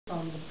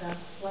on the back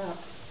flap.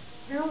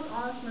 Harold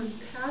Osmer's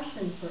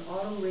passion for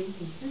auto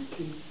racing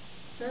history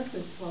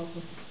surfaced while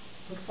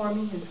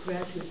performing his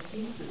graduate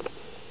thesis.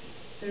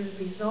 The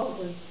result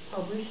was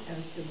published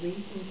as the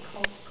racing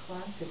cult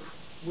classic,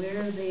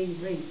 Where They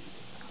Race.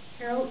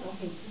 Harold,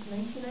 okay, this is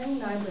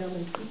 1999, but I'm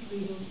going to keep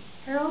reading.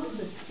 Harold is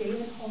a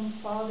stay-at-home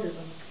father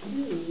of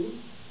two,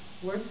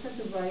 works as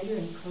a writer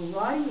and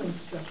karate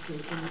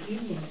instructor in the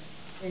evening,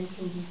 and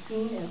can be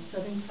seen at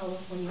Southern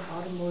California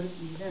automotive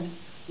events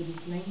with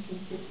his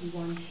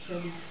 1951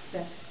 Chevy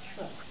Spec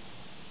truck.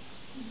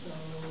 So,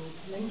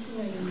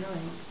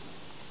 1999.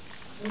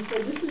 And so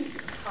this is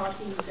a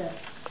copy that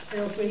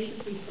Harold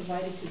graciously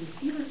provided to the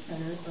Seaver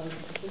Center of,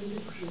 I believe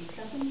this is your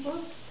second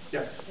book?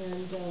 Yes.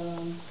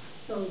 And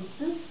so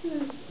this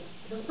is,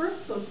 the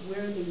first book,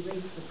 Where They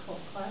Race, the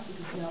cult classic,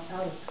 is now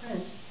out of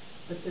print,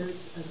 but there's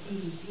a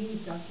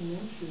DVD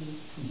documentary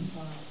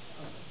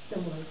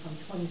similar from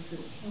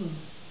 2013.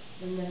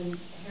 And then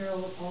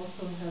Harold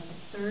also has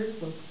a third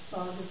book,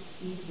 Saga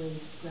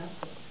Speedway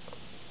Scrapbook.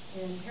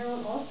 And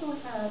Harold also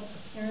had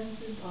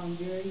appearances on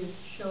various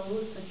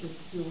shows such as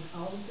Bill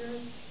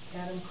Hauser,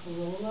 Adam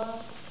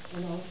Carolla,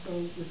 and also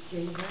with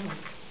Jay Leno.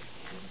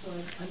 And so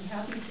I'm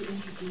happy to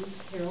introduce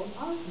Harold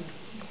Osmer.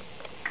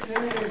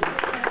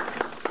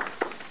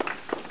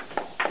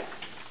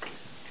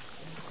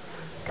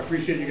 I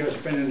appreciate you guys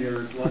spending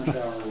your lunch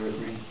hour with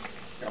me.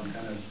 I'm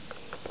kind of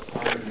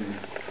honored and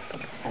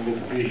humbled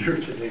to be here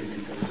today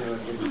because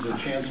it was a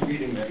chance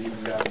meeting that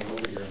even got me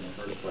over here in the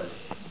first place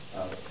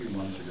a few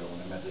months ago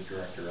when I met the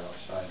director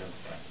outside of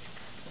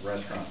a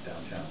restaurant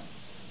downtown.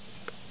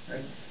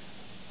 Right?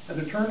 At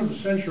the turn of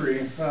the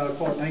century,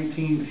 called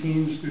 19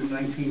 teens through the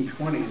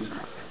 1920s,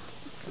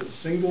 the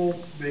single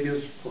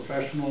biggest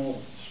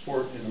professional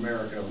sport in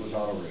America was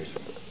auto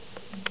racing.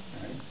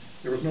 Right?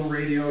 There was no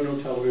radio,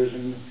 no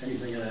television,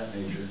 anything of that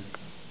nature.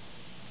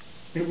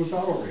 It was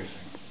auto racing.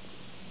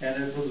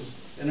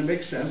 And it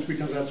makes sense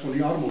because that's when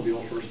the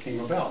automobile first came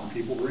about and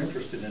people were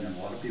interested in it. A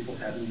lot of people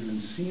hadn't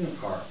even seen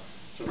a car.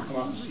 So to come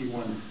out and see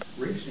one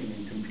racing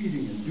and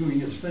competing and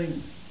doing its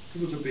thing, it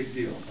was a big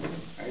deal.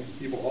 Right?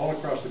 People all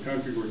across the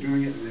country were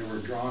doing it and they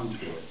were drawn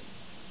to it.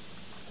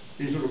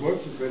 These are the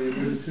books that Betty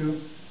alluded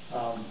to.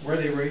 Where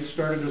They Race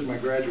started as my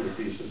graduate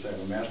thesis. I have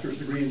a master's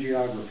degree in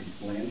geography,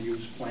 land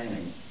use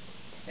planning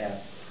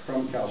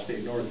from Cal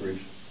State Northridge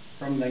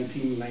from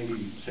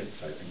 1996,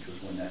 I think, is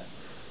when that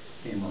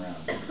came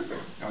around.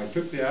 Now I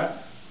took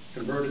that,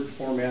 converted the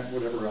format,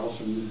 whatever else,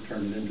 and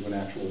turned it into an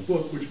actual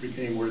book, which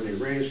became Where They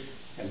Raced,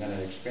 and then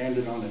I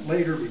expanded on it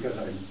later because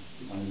I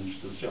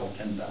managed to sell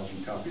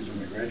 10,000 copies of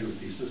my graduate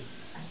thesis,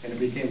 and it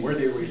became Where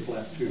They Raced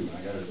Lap 2, and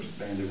I got it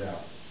expanded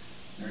out.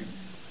 Right?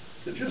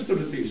 The gist of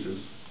the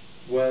thesis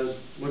was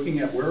looking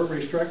at where a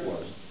racetrack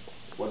was,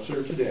 what's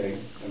there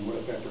today, and what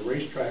effect a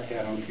racetrack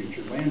had on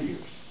future land use.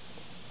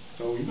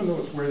 So even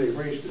though it's Where They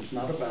Raced, it's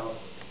not about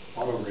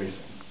auto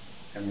racing.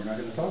 And we're not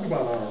going to talk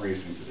about auto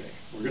racing today.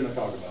 We're going to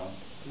talk about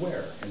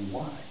where and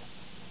why.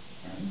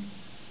 Right?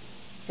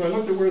 So I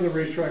looked at where the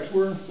racetracks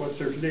were, what's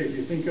there today. If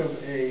you think of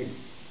a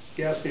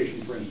gas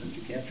station, for instance,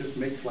 you can't just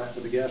make flat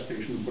with a gas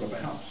station and put up a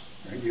house.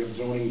 Right? You have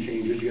zoning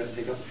changes, you have to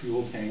take up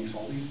fuel tanks,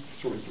 all these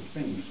sorts of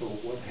things. So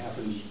what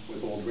happens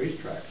with old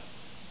racetracks?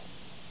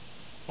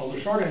 Well, the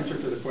short answer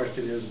to the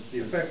question is the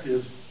effect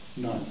is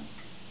none.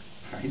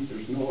 Right?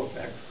 There's no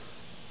effect.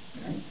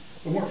 Right?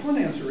 The more fun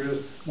answer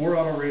is more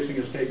auto racing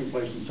has taken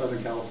place in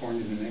Southern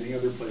California than any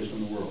other place in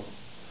the world.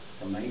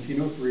 From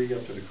 1903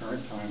 up to the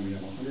current time, we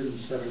have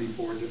 174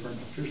 different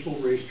official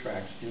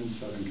racetracks in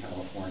Southern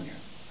California.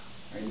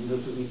 Right? And this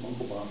isn't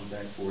Uncle Bob's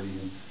Back 40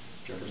 and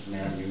Jefferson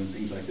Avenue and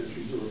things like this.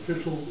 These are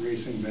official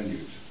racing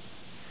venues.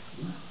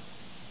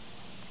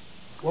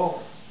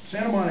 Well,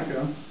 Santa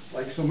Monica,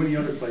 like so many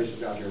other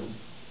places out here,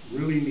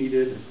 really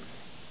needed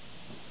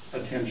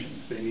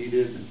attention. They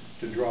needed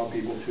to draw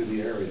people to the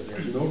area.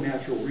 There's no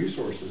natural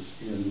resources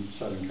in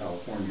Southern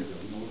California.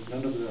 There's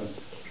none of the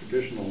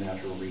traditional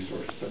natural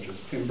resources such as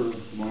timber,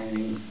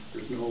 mining.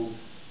 There's no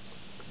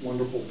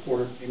wonderful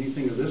port,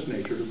 anything of this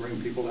nature to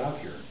bring people out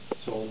here.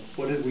 So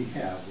what did we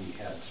have? We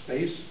had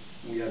space,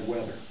 we had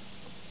weather.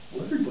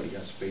 Well, everybody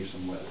has space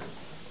and weather.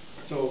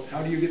 So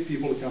how do you get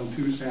people to come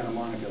to Santa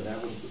Monica?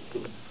 That was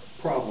the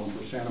problem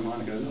for Santa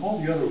Monica and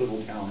all the other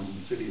little towns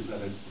and cities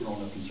that had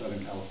grown up in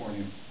Southern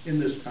California in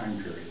this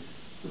time period.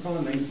 We're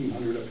calling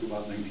 1900 up to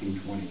about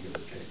 1920, give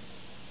or take.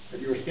 If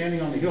you were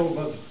standing on the hill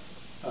above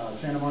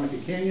Santa Monica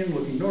Canyon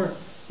looking north,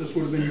 this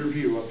would have been your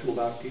view up to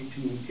about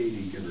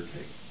 1880, give or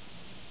take.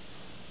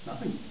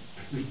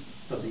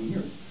 Nothing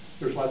here.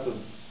 There's lots of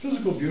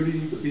physical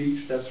beauty, the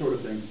beach, that sort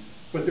of thing,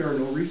 but there are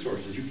no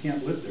resources. You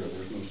can't live there.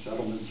 There's no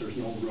settlements, there's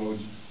no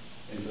roads.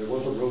 And if there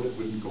was a road, it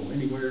wouldn't go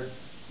anywhere.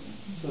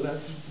 So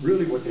that's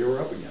really what they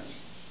were up against.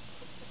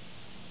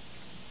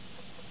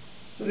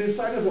 So they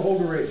decided to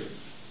hold the races.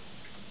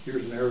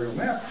 Here's an aerial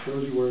map,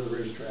 shows you where the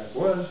racetrack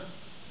was.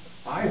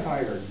 I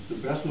hired the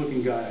best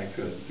looking guy I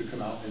could to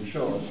come out and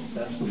show us.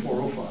 That's the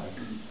 405.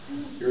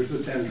 Here's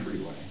the 10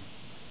 freeway.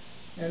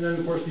 And then,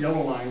 of course, the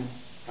yellow line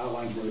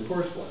outlines where the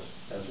course was.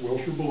 That's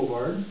Wilshire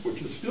Boulevard, which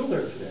is still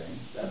there today.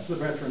 That's the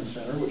Veterans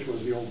Center, which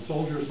was the old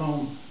Soldiers'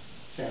 Home.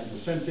 San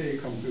Vicente,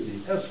 come through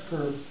the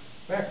S-curve,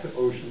 back to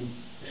Ocean.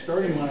 The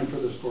starting line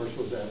for this course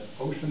was at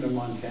Ocean and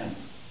Montana.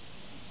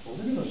 Well,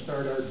 we're going to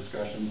start our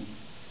discussion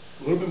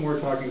a little bit more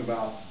talking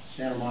about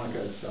Santa Monica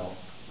itself,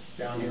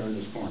 down here in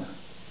this corner.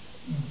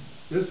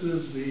 This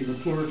is the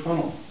McClure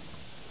Tunnel,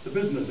 the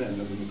business end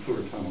of the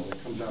McClure Tunnel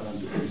that comes out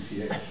onto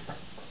PCH.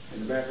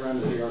 In the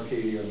background is the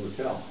Arcadia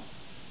Hotel.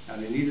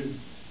 And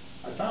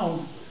I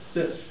found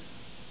this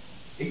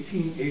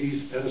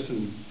 1880s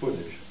Edison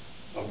footage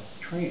of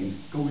trains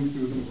going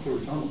through the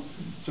McClure Tunnel.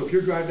 So if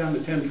you drive down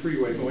the 10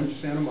 freeway going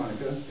to Santa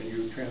Monica and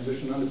you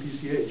transition onto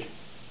PCH,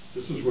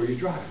 this is where you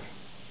drive.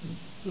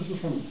 This is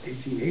from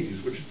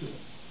 1880s, which is just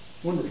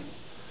wonderful.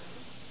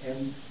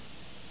 And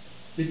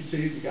you can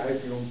see the guys,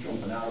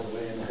 jumping out of the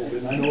way and the whole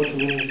bit. And I know it's a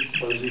little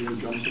fuzzy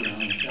and jumps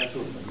around, that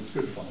sort of thing. It's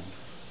good fun.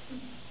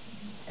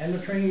 And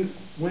the train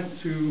went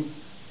to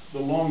the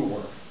Long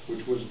Wharf,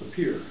 which was the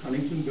pier.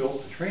 Huntington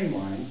built the train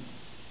line,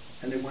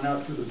 and it went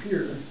out to the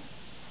pier,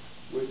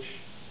 which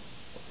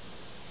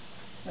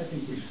I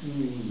think we've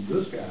seen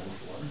this guy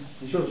before.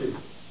 It shows you,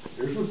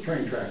 here's what the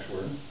train tracks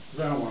were,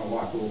 because I don't want to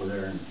walk over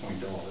there and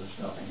point to all this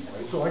stuff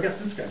anyway. So I got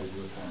this guy to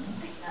do it for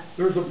me.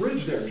 There's a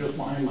bridge there just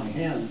behind my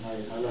hand,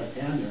 my left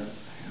hand there.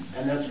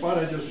 And that spot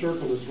I just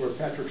circled is where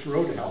Patrick's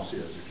Roadhouse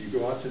is. If you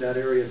go out to that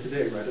area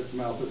today, right at the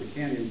mouth of the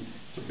canyon,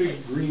 it's a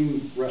big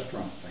green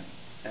restaurant thing.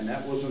 And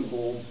that was an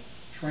old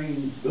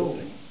train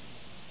building.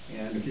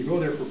 And if you go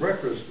there for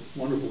breakfast,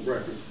 wonderful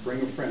breakfast,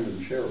 bring a friend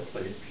and share a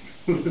plate.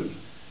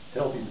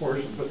 Healthy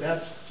portion. But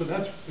that's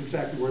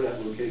exactly where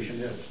that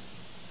location is.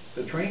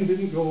 The train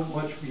didn't go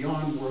much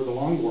beyond where the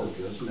Long Wharf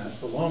is, and that's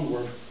the Long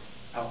Wharf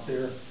out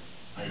there.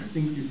 I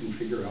think you can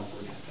figure out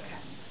where that's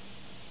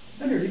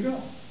at. And there you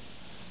go.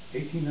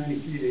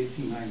 1893 to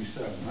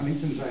 1897.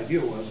 Huntington's idea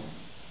was,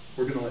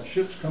 we're going to let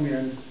ships come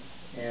in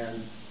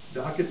and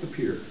dock at the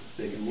pier.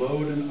 They can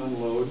load and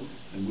unload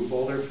and move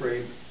all their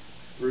freight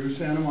through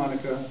Santa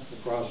Monica,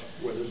 across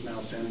what is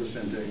now San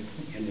Vicente,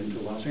 and into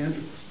Los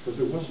Angeles, because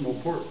there was no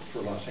port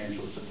for Los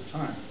Angeles at the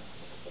time.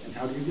 And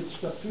how do you get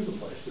stuff through the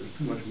place? There's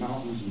too much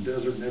mountains and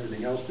desert and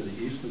everything else to the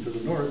east and to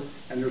the north,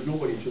 and there's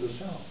nobody to the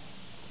south.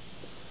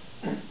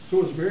 So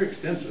it was very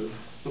extensive.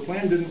 The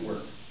plan didn't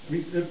work. I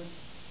mean, it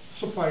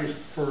sufficed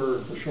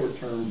for the short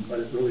term, but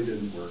it really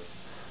didn't work.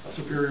 A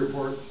Superior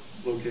Port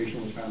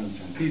location was found in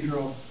San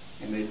Pedro,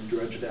 and they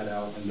dredged that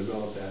out and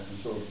developed that, and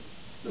so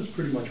this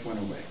pretty much went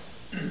away.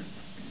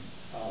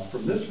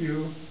 From this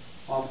view,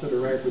 off to the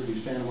right would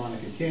be Santa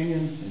Monica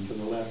Canyon, and to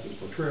the left is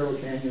Potrero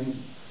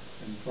Canyon,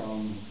 and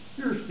from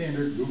your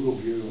standard Google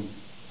view,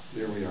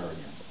 there we are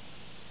again.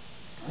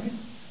 All right?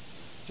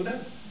 So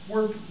that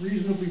worked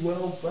reasonably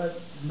well, but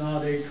no,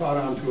 they caught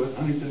on to it.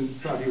 Huntington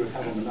thought he would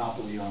have a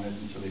monopoly on it,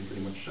 and so they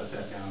pretty much shut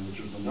that down, which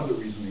was another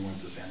reason they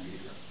went to San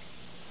Pedro.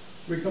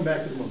 So we come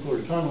back to the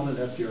McClure Tunnel, and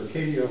that's the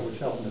Arcadia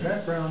Hotel in the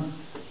background.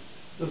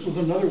 This was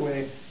another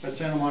way that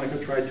Santa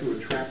Monica tried to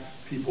attract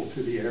people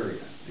to the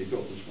area. They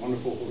built this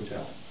wonderful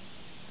hotel.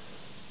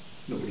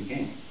 Nobody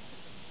came.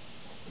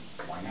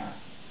 Why not?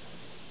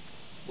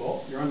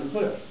 Well, you're on the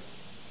cliff,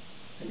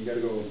 and you got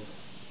to go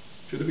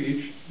to the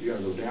beach. You got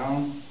to go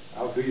down,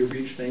 out do your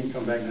beach thing,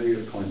 come back. Now you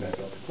got to climb back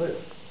up the cliff.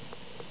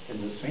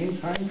 In the same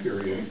time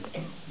period,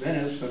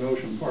 Venice and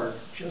Ocean Park,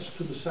 just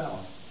to the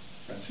south,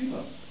 got sea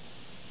level.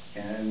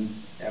 And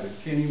Abbott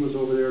Kinney was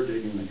over there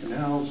digging the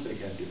canals. They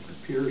had different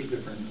piers,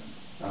 different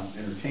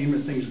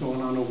entertainment things going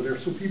on over there.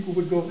 So people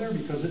would go there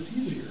because it's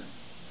easier.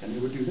 And they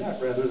would do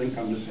that rather than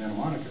come to Santa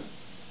Monica.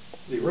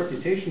 The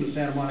reputation of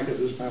Santa Monica at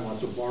this time,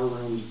 lots of bar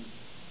rooms.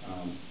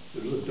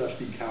 It was a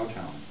dusty cow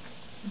town.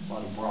 A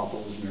lot of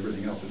brothels and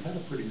everything else. It had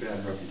a pretty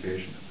bad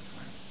reputation at the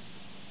time.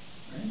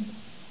 Right?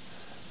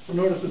 So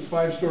notice it's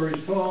 5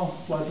 stories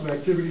tall, lots of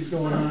activities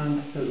going on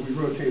as we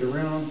rotate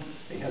around.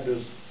 They had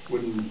this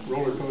wooden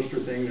roller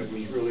coaster thing that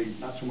was really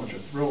not so much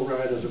a thrill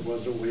ride as it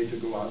was a way to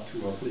go out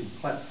to a big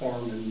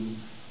platform and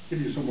give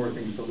you some more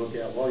things to look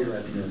at while you're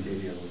at the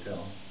Arcadia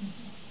Hotel.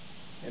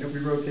 And if we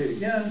rotate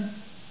again,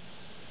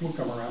 we'll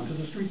come around to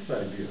the street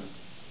side view.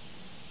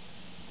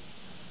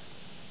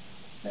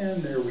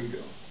 And there we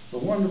go. The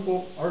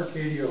wonderful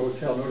Arcadia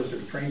Hotel. Notice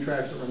there's train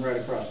tracks that run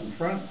right across in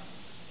front.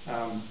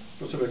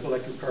 Pacific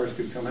Electric cars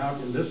could come out.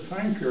 In this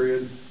time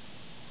period,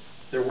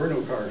 there were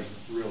no cars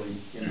really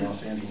in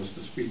Los Angeles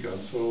to speak of,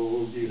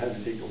 so you had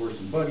to take the horse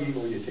and buggy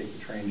or you take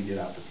the train to get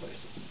out to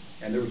places.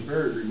 And it was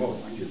very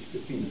remote. Mind you, it's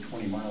 15 to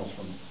 20 miles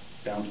from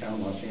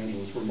downtown Los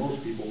Angeles, where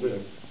most people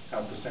live,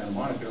 out to Santa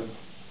Monica,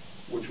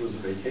 which was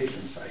a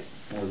vacation site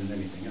more than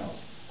anything else.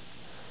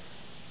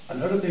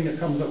 Another thing that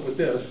comes up with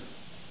this,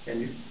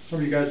 and some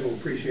of you guys will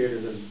appreciate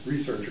it as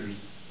researchers,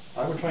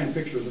 I would find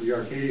pictures of the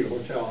Arcadia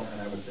Hotel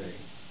and I would say,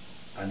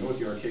 I know what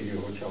the Arcadia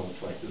Hotel looks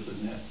like, this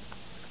isn't it.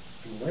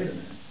 Well, wait a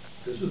minute,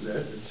 this is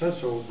it. It says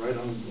so right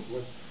on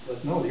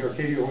what, no, the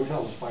Arcadia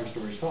Hotel is 5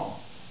 stories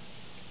tall.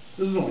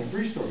 This is only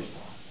 3 stories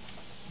tall.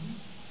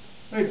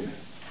 Wait a minute.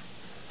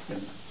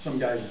 And some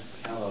guys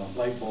have a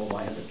light bulb,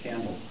 I have a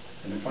candle,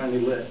 and it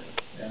finally lit,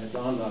 and it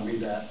dawned on me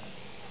that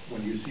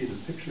when you see the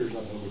pictures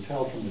of the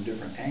hotel from the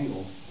different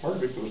angles, part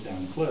of it goes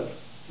down the cliff.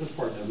 This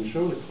part doesn't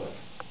show the cliff.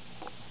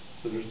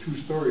 So there's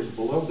 2 stories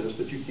below this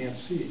that you can't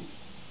see.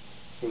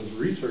 So as a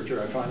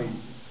researcher, I finally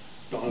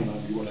dawned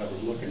on me what I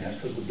was looking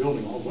at, because the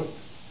building all looked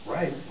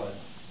right, but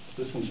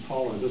this one's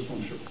taller, this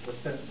one's short,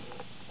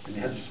 and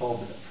you had to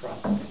solve that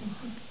problem.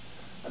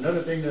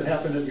 Another thing that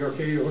happened at the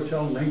Arcadia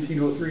Hotel in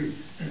 1903,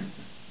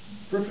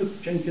 Griffith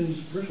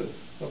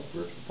of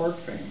Griffith Park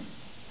fame.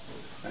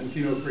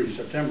 1903,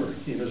 September,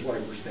 he and his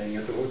wife were staying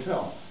at the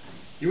hotel.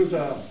 He was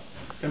a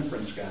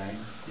temperance guy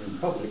in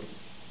public,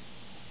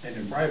 and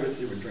in private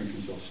he would drink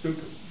himself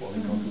stupid. Well,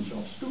 he drunk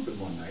himself stupid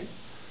one night,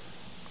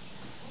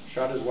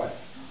 shot his wife,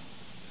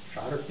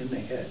 shot her in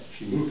the head.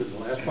 She moved at the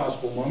last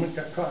possible moment,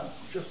 got caught,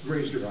 just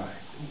grazed her eye.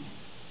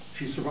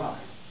 She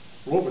survived,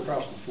 rolled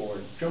across the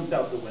floor, jumped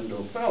out the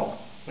window, fell,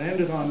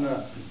 landed on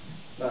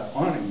the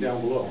awning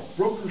down below,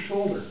 broke her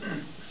shoulder,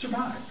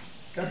 survived,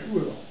 got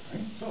through it all,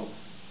 right? So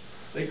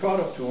they caught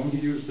up to him. He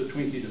used the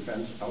Twinkie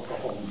defense,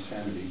 alcohol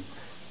insanity,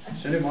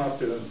 sent him off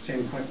to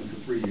San Quentin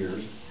for 3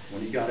 years.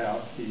 When he got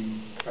out,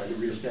 he tried to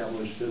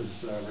reestablish his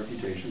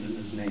reputation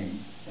and his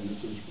name, and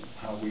this is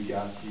how we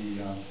got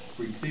the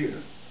Greek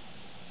Theater.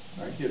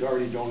 Right? He had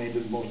already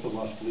donated most of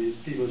Las Feliz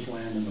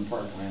land and the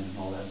parkland and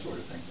all that sort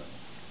of thing.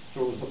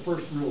 So it was the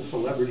first real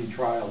celebrity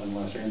trial in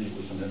Los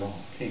Angeles, and it all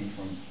came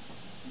from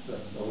the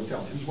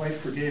hotel. His wife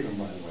forgave him,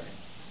 by the way.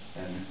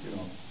 And, you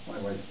know,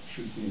 my wife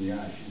shoots me in the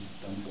eye. She's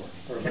done for, as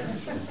far as I'm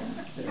concerned.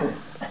 You know,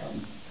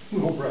 a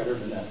little brighter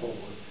than that,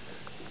 hopefully.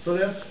 So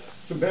that's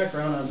some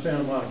background on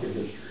Santa Monica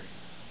history.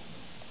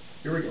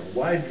 Here we go.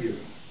 Wide view.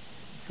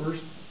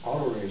 First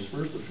auto race,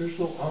 first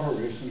official auto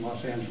race in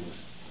Los Angeles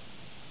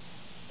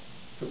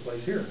took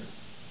place here.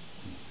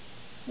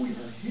 We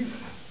are here.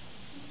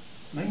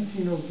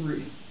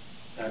 1903,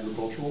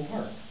 Agricultural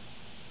Park.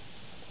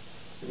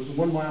 It was a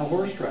 1-mile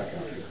horse track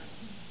out here.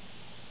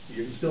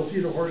 You can still see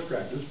the horse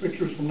track. This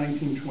picture is from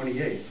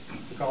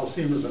 1928. The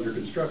Coliseum is under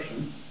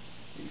construction.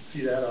 You can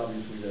see that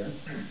obviously there.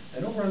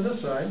 And over on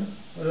this side,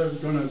 I'm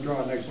going to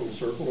draw a nice little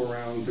circle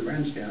around the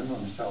grandstand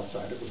on the south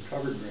side. It was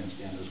covered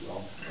grandstand as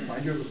well.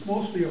 Mind you, it was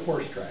mostly a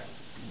horse track.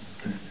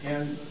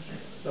 And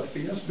the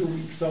Fiesta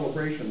Week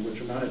celebration, which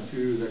amounted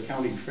to the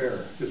county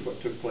fair, is what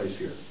took place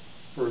here.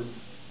 For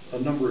a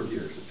number of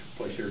years it took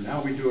place here.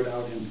 Now we do it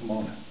out in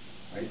Pomona,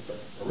 right? But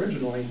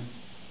originally,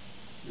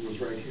 it was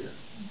right here.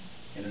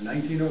 And in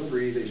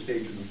 1903, they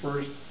staged the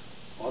first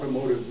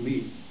automotive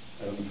meet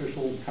at an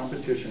official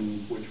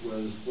competition, which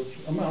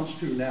amounts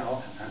to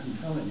now, I'm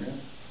telling you,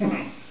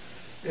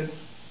 it's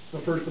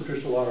the first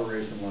official auto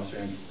race in Los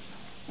Angeles,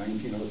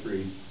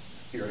 1903,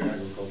 here at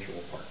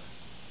Agricultural Park.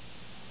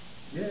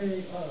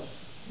 Yay, us.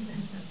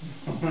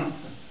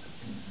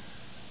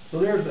 So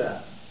there's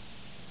that.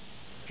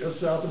 Just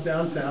south of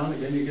downtown,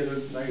 again, you get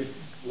a nice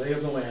lay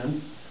of the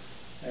land,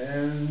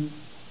 and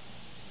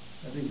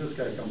I think this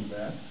guy comes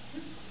back.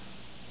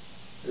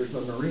 There's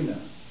the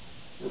marina.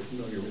 We're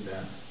familiar with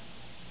that.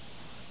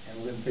 And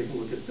we're going to take a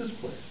look at this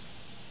place.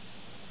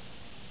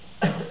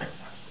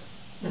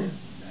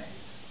 Nice.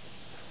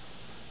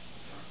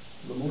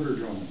 The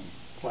Motordrome,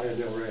 Playa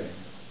del Rey.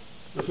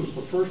 This was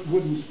the first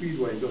wooden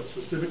speedway built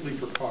specifically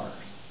for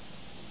cars.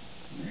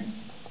 Okay.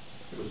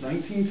 It was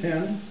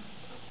 1910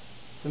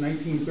 to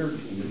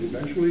 1913. It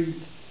eventually,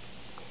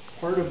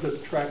 part of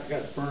the track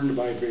got burned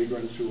by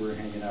vagrants who were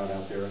hanging out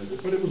there,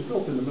 but it was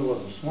built in the middle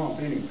of the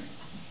swamp anyway.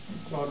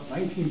 About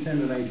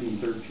 1910 to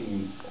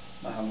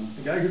 1913,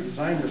 the guy who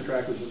designed this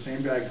track was the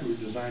same guy who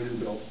designed and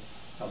built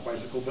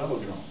bicycle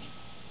velodromes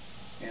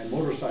and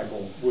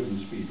motorcycle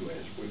wooden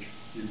speedways, which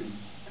you could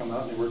come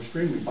out and they were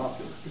extremely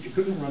popular. But you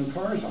couldn't run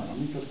cars on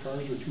them because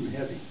cars were too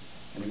heavy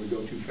and they would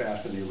go too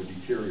fast and they would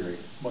deteriorate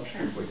much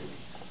too quickly.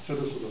 So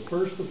this was the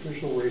first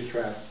official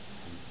racetrack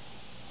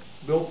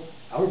built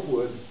out of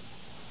wood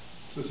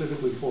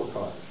specifically for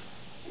cars.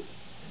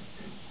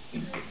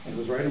 It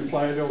was right in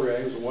Playa del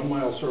Rey. It was a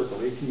 1-mile circle,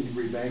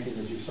 18-degree banking,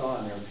 as you saw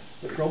in there.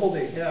 The trouble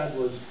they had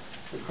was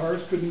the cars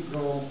couldn't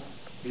go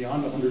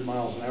beyond 100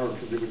 miles an hour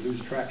because they would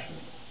lose traction.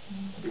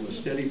 It was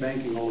steady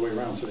banking all the way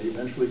around, so they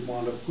eventually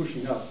wound up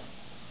pushing up,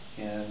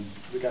 and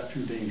it got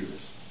too dangerous.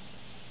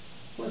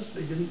 Plus,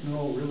 they didn't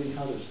know really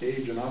how to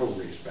stage an auto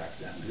race back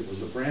then. It was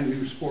a brand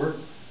new sport.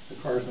 The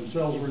cars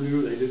themselves were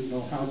new. They didn't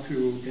know how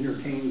to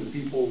entertain the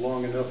people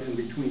long enough in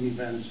between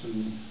events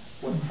and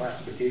what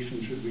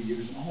classification should we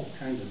use, and all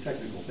kinds of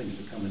technical things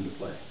that come into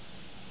play.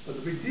 But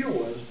the big deal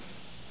was,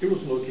 it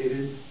was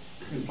located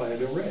in Playa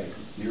del Rey,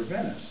 near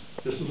Venice.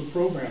 This is a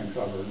program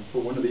cover for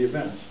one of the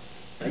events,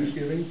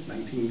 Thanksgiving,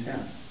 1910.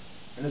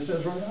 And it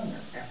says right on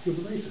there, after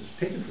the races,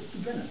 take a trip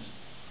to Venice.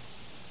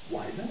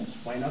 Why Venice?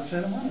 Why not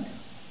Santa Monica?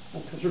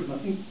 Well, because there's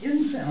nothing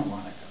in Santa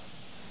Monica.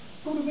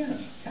 Go to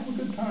Venice, have a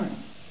good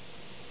time.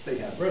 They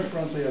had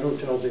restaurants, they had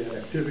hotels, they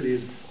had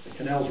activities, the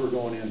canals were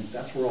going in,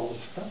 that's where all the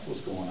stuff was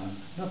going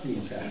on. Nothing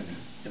was happening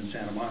in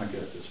Santa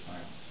Monica at this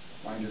time.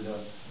 Mind you,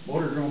 the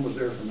Motordrome was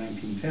there from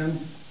 1910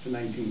 to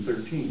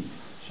 1913.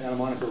 Santa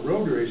Monica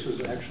road races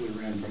actually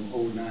ran from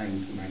 09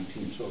 to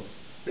 19, so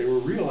they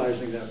were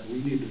realizing that we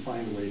need to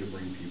find a way to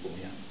bring people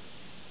in.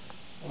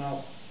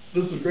 Well,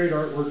 this is great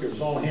artwork. It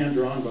was all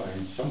hand-drawn by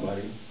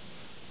somebody,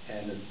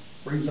 and it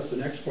brings up the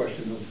next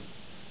question of,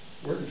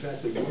 where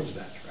exactly was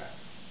that track?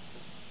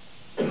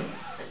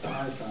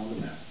 I found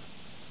a map.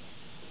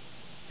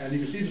 And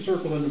you can see the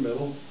circle in the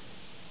middle.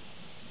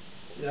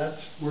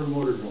 That's where the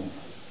motor drone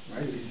was,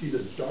 right? If you see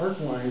the dark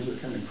lines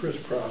that kind of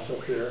crisscross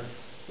up there,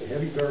 the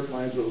heavy dark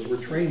lines, those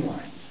were train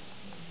lines.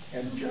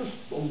 And just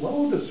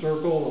below the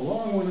circle,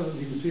 along one of them,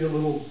 you can see a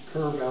little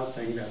curve-out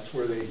thing. That's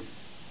where they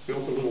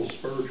built a little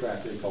spur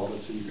track, they called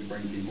it, so you could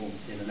bring people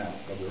in and out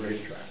of the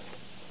racetrack.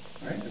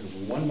 Right? It was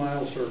a 1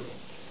 mile circle.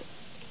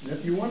 And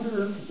if you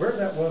wonder where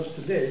that was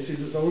today, see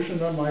there's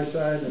ocean on my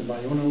side and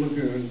Bayona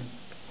Lagoon,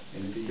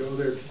 and if you go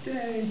there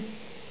today,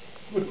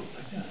 it would look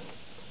like that.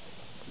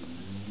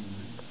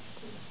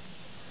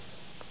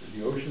 There's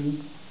the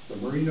ocean. The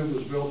marina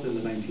was built in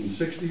the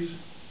 1960s,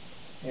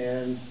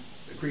 and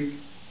the creek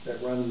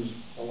that runs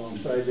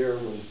alongside there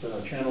was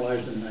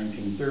channelized in the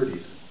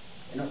 1930s.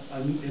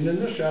 And in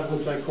this shot, it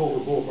looks like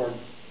Culver Boulevard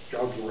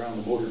jogs around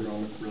the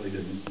Motordrome. It really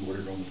didn't. The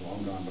Motordrome was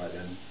long gone by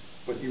then.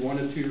 But you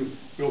wanted to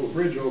build a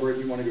bridge over it.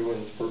 You want to go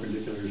as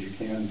perpendicular as you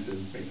can to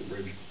make the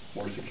bridge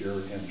more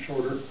secure and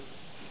shorter.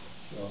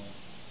 So,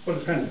 but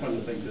it's kind of fun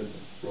to think that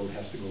the road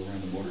has to go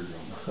around the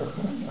Motordrome.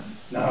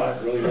 No,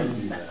 it really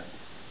doesn't do that.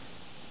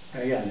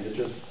 And again, it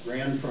just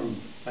ran from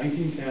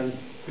 1910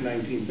 to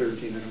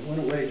 1913, and it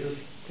went away just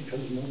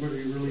because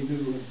nobody really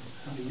knew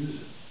how to use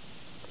it.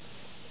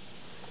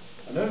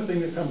 Another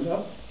thing that comes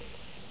up,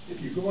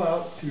 if you go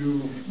out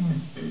to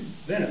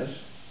Venice,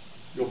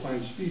 you'll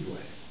find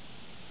Speedway.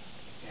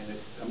 And it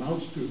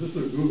amounts to, this is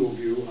a Google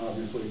view,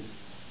 obviously,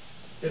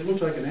 it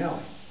looks like an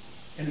alley.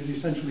 And it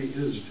essentially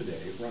is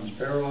today. It runs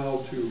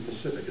parallel to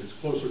Pacific. It's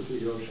closer to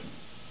the ocean.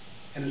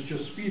 And it's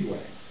just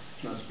Speedway.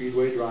 It's not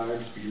Speedway Drive,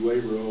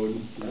 Speedway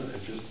Road, no,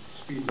 it's just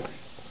Speedway.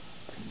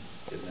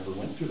 It never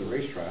went to the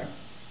racetrack.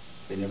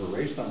 They never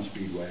raced on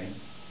Speedway.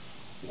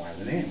 Why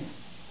the name?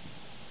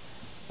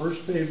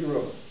 First paved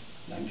road,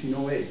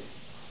 1908.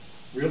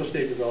 Real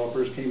estate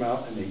developers came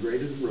out and they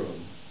graded the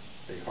road.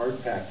 They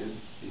hard packed it,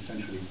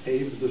 essentially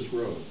paved this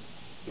road.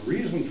 The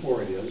reason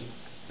for it is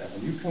that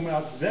when you come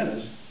out to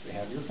Venice to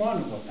have your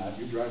fun and whatnot,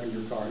 you drive in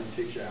your car, it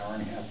takes you an hour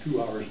and a half,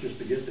 2 hours just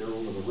to get there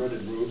over the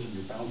rutted roads and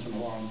you're bouncing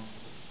along.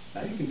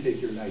 Now you can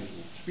take your nice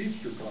little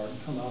speedster car and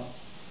come out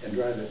and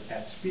drive it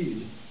at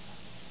speed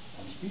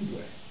on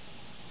Speedway.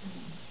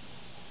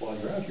 While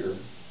you're out here,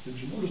 did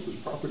you notice this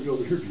property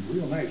over here would be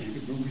real nice? You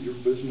could move your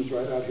business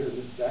right out here.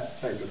 That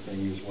type of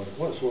thing is what it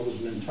was. So it was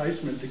an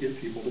enticement to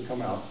get people to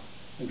come out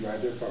and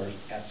drive their cars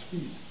at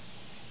speed.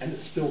 And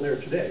it's still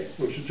there today,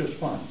 which is just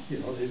fun. You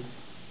know, it,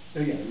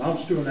 again, it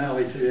amounts to an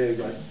alley today,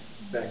 but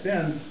back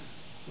then,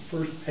 the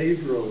first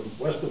paved road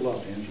west of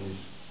Los Angeles,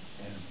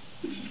 and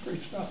this is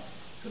great stuff,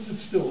 because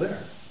it's still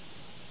there.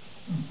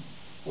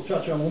 We'll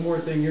touch on one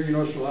more thing here. You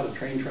notice a lot of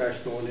train tracks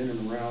going in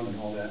and around and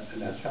all that,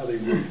 and that's how they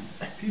moved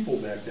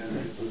people back then.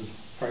 It was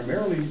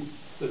primarily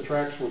the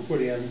tracks were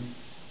put in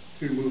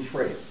to move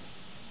freight.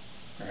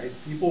 Right?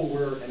 People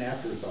were an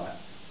afterthought.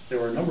 There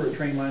were a number of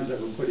train lines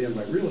that were put in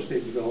by real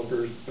estate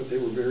developers, but they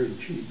were very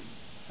cheap.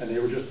 And they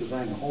were just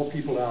designed to haul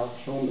people out,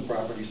 show them the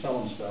property,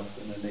 sell them stuff,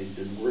 and then they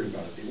didn't worry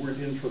about it. They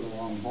weren't in for the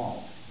long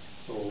haul.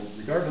 So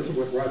regardless of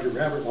what Roger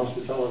Rabbit wants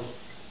to tell us,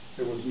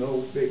 there was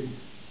no big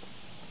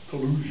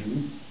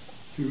collusion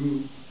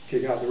to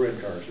kick out the red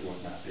cars or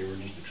whatnot. They were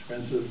just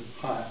expensive,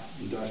 hot,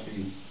 and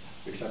dusty,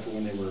 except for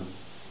when they were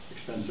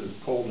expensive,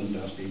 cold, and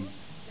dusty.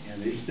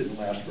 And they just didn't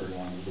last very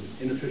long. It was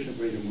an inefficient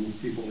way to move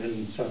people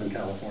in Southern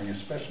California,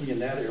 especially in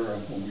that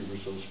era when we were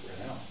so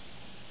spread out.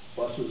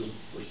 Buses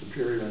were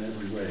superior in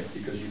every way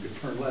because you could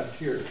turn left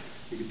here,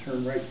 you could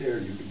turn right there,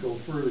 you could go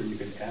further, you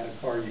could add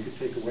a car, you could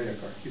take away a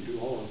car, you could do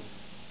all of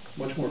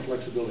much more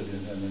flexibility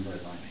than the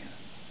red line had.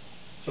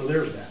 So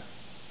there's that.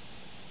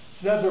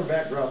 So that's our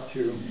backdrop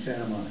to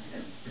Santa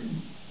Monica.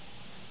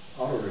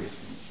 Auto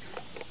racing.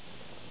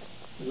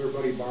 There's our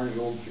buddy Barney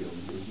Oldfield,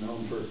 who was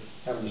known for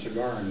having a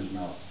cigar in his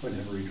mouth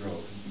whenever he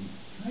drove. He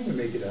trying to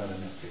make it out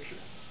in that picture.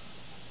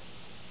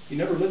 He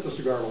never lit the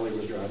cigar while he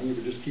was driving. He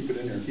would just keep it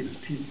in there and keep his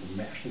teeth from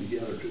mashing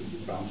together because he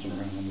was bouncing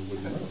around on the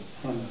wooden road,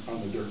 on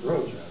the dirt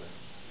roads rather.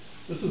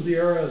 This is the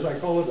era, as I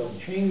call it, of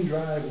chain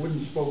drive,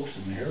 wooden spokes,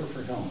 and hair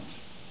for helmets.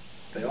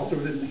 They also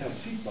didn't have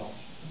seat belts.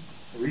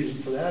 The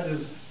reason for that is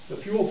the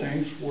fuel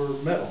tanks were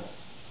metal,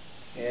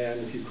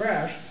 and if you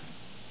crashed,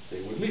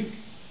 they would leak,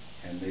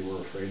 and they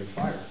were afraid of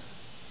fire,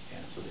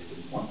 and so they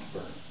didn't want to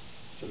burn.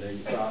 So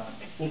they thought,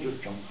 we'll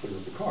just jump clear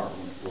of the car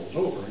when it rolls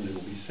over, and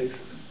it'll be safer.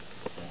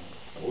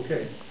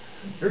 Okay,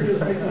 here he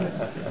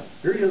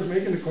is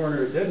making the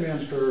corner at Dead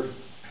Man's Curve,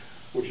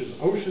 which is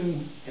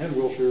Ocean and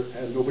Wilshire,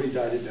 and nobody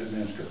died at Dead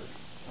Man's Curve.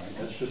 Right?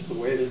 That's just the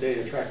way that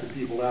they attracted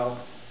people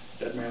out.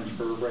 Dead Man's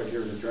Curve right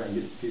here to try and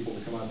get people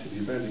to come out to the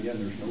event. Again,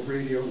 there's no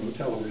radio, no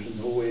television,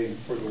 no way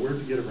for the word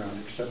to get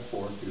around except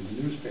for through the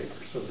newspaper.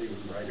 So they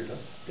would write it up,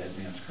 Dead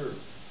Man's Curve.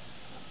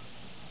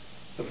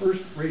 The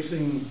first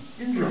racing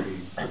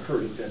injury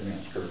occurred at Dead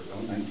Man's Curve, though,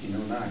 in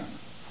 1909.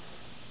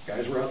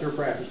 Guys were out there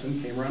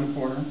practicing, came around the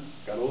corner,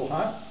 got a little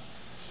hot,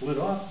 slid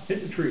off,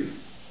 hit the tree.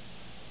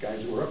 Guys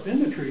who were up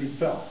in the tree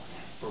fell,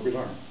 broke his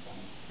arm.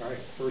 All right,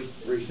 first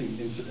racing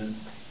incident,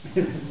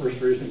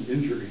 first racing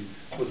injury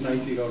was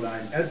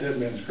 1909 at Dead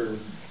Man's Curve.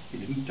 He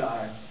didn't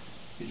die,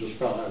 he just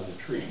fell out of the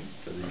tree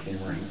because he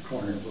came around the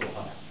corner a little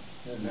high,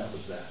 and that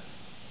was that.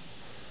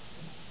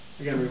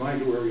 Again,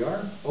 remind you where we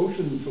are,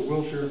 Ocean to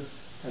Wilshire,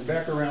 and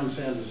back around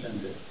San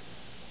Vicente.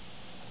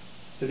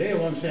 Today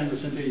along San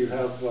Vicente you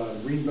have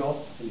green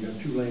belt and you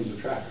have 2 lanes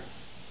of traffic.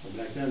 But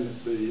back then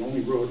the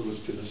only road was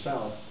to the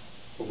south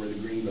of where the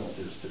green belt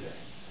is today.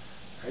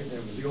 Right? And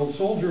it was the old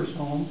soldiers'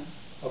 home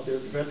up there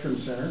at the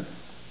Veterans Center.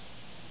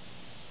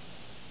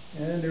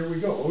 And there we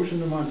go, Ocean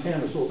to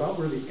Montana. So about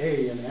where the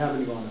A in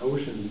Avenue on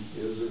Ocean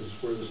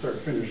is where the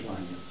start-finish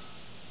line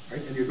is.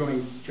 Right? And you're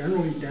going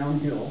generally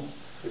downhill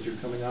as you're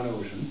coming on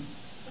Ocean.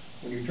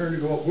 When you turn to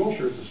go up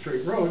Wilshire, it's a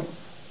straight road,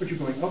 but you're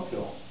going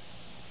uphill.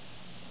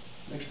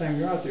 Next time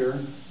you're out there,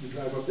 you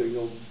drive up there,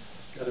 you'll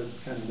got to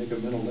kind of make a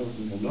mental note,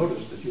 and you'll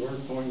notice that you are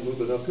going a little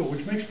bit uphill,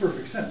 which makes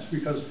perfect sense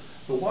because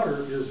the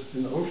water is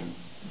in the ocean,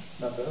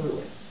 not the other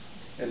way.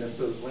 And if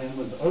the land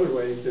went the other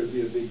way, there'd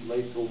be a big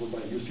lake over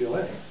by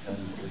UCLA, and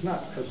there's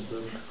not because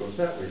it goes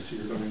that way, so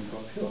you're going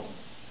uphill,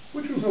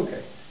 which was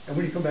okay. And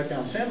when you come back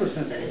down San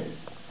Vicente,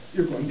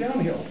 you're going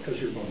downhill because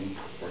you're going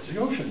towards the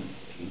ocean.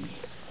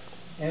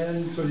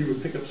 And so you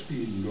would pick up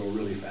speed and go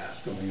really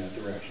fast going that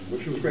direction,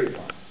 which was great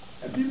fun.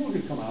 And people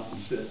could come out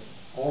and sit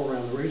all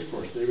around the race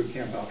course. They would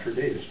camp out for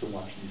days to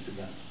watch these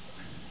events.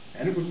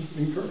 And it was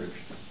encouraged.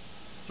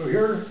 So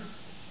here,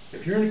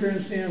 if you're in the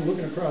grandstand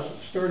looking across at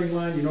the starting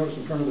line, you notice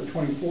in front of the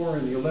 24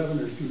 and the 11,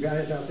 there's 2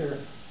 guys out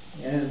there,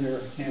 and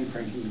they're hand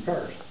cranking the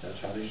cars. That's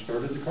how they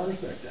started the cars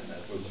back then.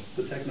 That was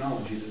the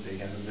technology that they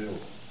had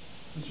available.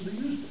 And so they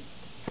used it.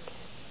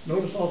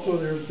 Notice also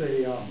there's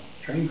a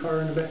train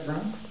car in the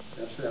background.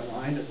 That's that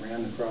line that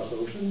ran across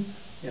Ocean,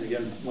 and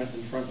again, went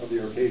in front of the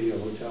Arcadia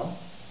Hotel.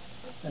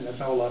 And that's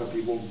how a lot of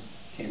people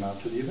came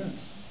out to the events.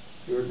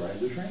 They would ride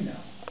the train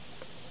now.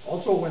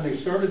 Also, when they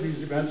started these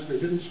events, they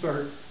didn't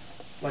start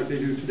like they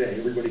do today.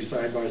 Everybody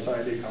side by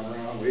side, they come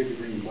around, wave the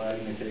green flag,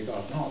 and they take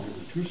off. No, it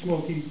was too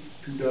smoky,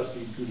 too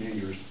dusty, too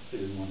dangerous. They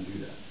didn't want to do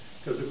that.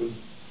 Because it was,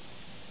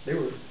 they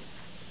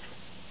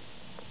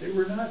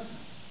were not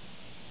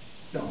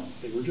dumb.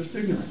 They were just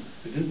ignorant.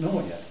 They didn't know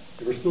it yet.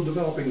 They were still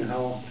developing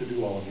how to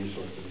do all of these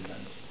sorts of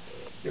events.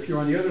 If you're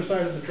on the other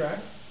side of the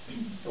track,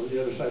 or the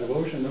other side of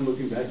Ocean, then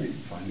looking back, you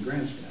can find the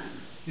grandstand.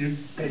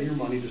 You'd pay your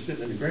money to sit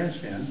in the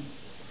grandstand,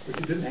 but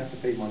you didn't have to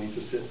pay money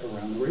to sit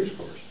around the race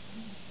course.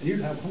 And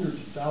you'd have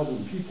hundreds of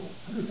thousands of people.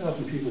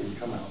 100,000 people would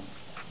come out,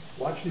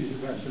 watch these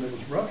events, and it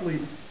was roughly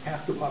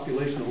half the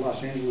population of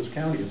Los Angeles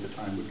County at the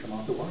time would come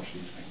out to watch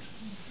these things.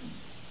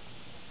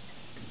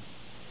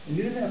 And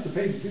you didn't have to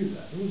pay to do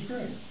that. It was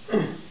great.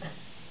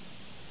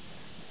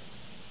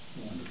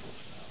 Wonderful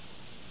stuff.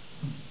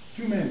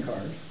 2-man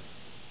cars.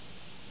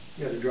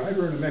 You had a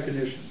driver and a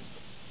mechanician.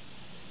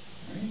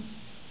 Right?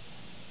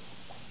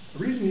 The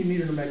reason you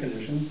needed a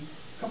mechanician,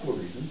 a couple of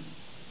reasons.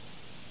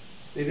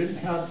 They didn't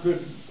have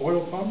good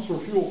oil pumps or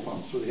fuel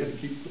pumps, so they had to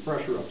keep the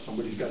pressure up.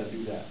 Somebody's got to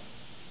do that.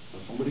 So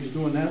somebody's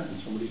doing that, and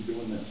somebody's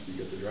doing this. You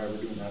get the driver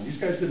doing that. These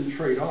guys didn't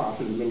trade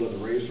off in the middle of the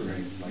race or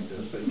anything like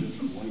this. They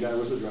just, one guy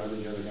was the driver,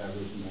 the other guy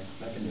was the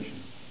mechanician.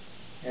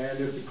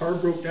 And if the car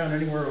broke down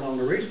anywhere along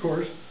the race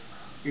course,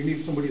 you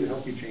need somebody to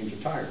help you change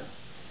a tire.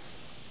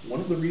 One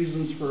of the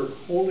reasons for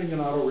holding an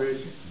auto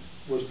race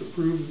was to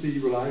prove the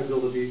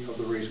reliability of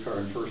the race car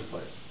in the first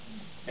place.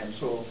 And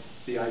so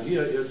the idea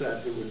is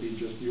that it would be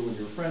just you and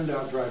your friend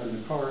out driving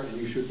the car, and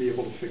you should be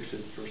able to fix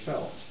it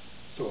yourselves.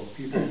 So if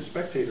people,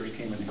 spectators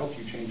came and helped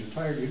you change a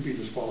tire, you'd be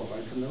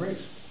disqualified from the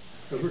race.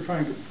 Because we're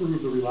trying to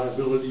prove the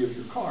reliability of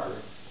your car,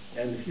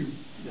 and if you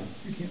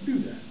can't do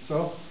that.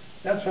 So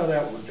that's how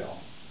that worked out.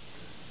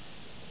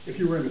 If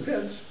you were in the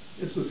pits,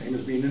 it's the same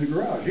as being in the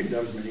garage. You can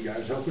have as many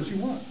guys help as you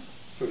want.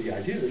 So the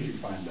idea is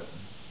you find the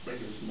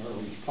biggest,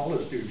 gnarliest,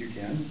 tallest dude you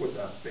can with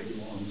that big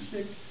long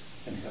stick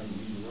and have him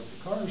lever up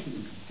the cars so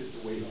you can get the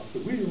weight off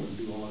the wheel and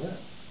do all of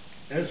that.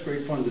 And it's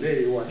great fun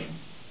today. You watch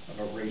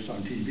a race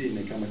on TV and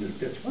they come into the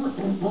pits,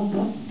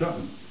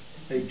 done.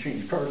 They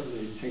change cars,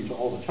 they change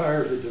all the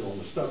tires, they did all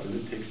the stuff, and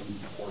it takes them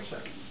 4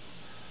 seconds.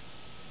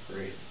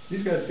 Great.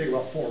 These guys take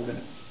about 4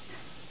 minutes.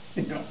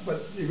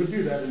 But you would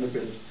do that in the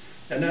pits.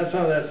 And that's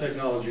how that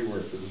technology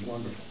works. It was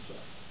wonderful stuff.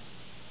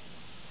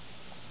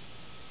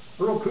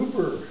 Earl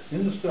Cooper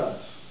in the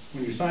studs.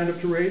 When you signed up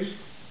to race,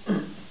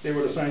 they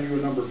would assign you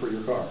a number for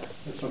your car.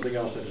 That's something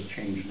else that has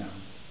changed now.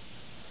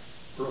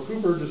 Earl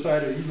Cooper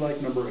decided he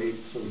liked number 8,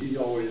 so he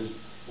always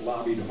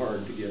lobbied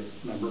hard to get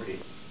number 8.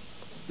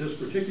 This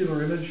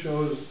particular image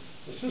shows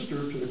a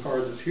sister to the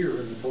car that's here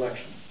in the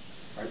collection.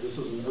 Right, this is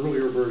an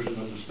earlier version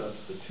of the studs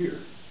that's here,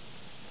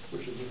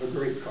 which is a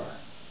great car.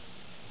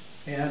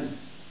 And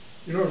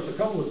you notice a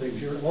couple of things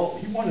here. Well,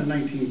 he won in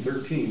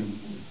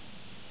 1913,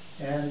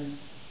 and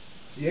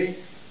the 8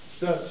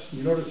 studs,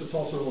 you notice it's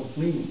also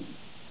lean.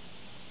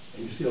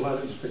 And you see a lot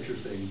of these pictures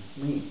saying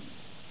lean.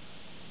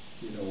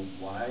 You know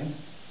why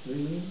they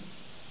lean?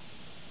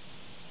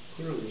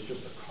 Clearly it's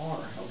just a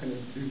car. How can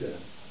it do that?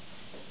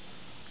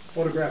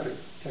 Photographic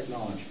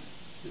technology.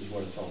 is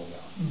what it's all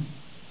about.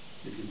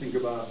 If you think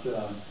about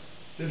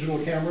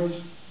digital cameras,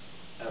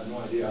 I have no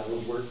idea how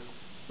those work,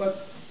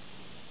 but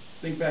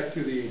think back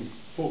to the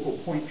focal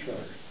point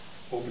shutter,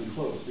 open,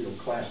 close, the old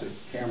classic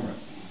camera,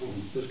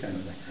 this kind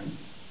of thing, right?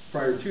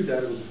 Prior to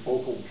that, it was a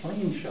focal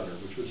plane shutter,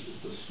 which was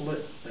just a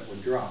slit that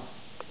would drop,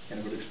 and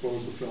it would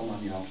expose the film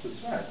on the opposite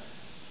side.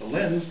 The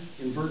lens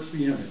inverts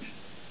the image.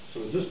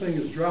 So as this thing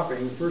is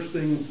dropping, the first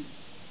thing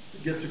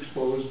that gets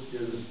exposed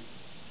is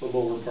the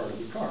lower part of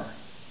the car.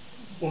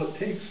 Well, it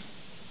takes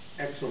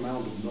X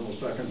amount of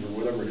milliseconds or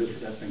whatever it is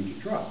for that thing to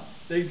drop.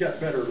 They got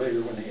better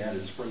later when they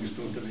added springs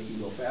to them to make them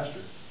go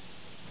faster.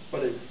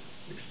 But it's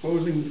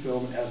exposing the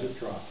film as it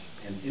drops.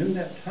 And in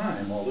that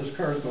time, while this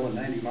car is going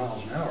 90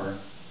 miles an hour,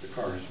 the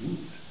car has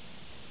moved.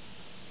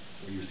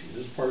 So you see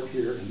this part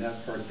here and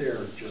that part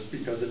there, just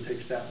because it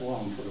takes that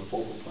long for the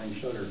focal plane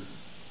shutter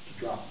to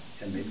drop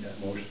and make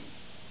that motion.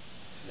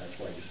 So that's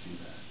why you see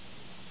that.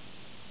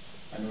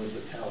 I noticed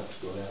the italics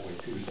go that way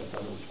too, so I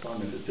thought it was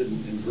fun. If it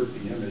didn't invert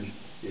the image,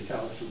 the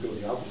italics would go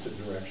the opposite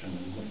direction,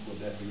 and what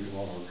would that do to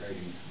all our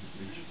writing?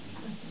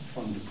 It's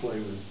fun to play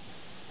with.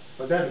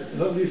 But that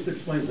at least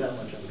explains that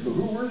much of it. So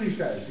who were these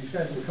guys? These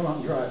guys would come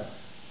out and drive.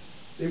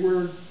 They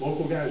were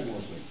local guys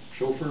mostly,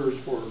 chauffeurs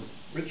for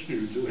rich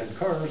dudes who had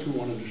cars who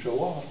wanted to show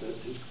off that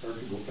his car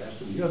could go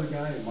faster than the other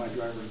guy and my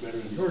driver's better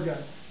than your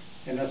guy.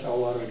 And that's how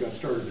a lot of it got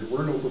started. There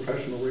were no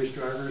professional race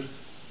drivers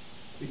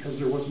because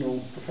there was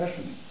no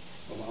profession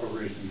of auto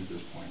racing at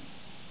this point.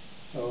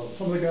 So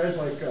some of the guys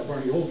like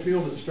Barney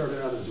Oldfield had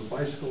started out as a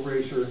bicycle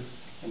racer,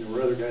 and there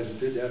were other guys that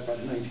did that by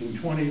the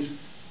 1920s.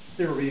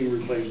 They were being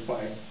replaced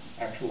by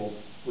actual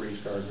race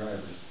car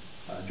drivers.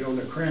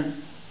 Jonah Krent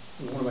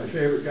was one of my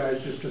favorite guys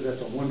just because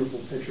that's a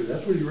wonderful picture.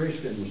 That's what he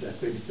raced in, was that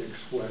big, thick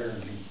sweater,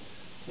 and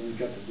he's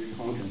got the big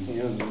honking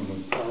hands, and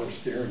the power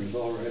steering is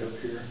all right up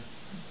here.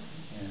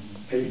 And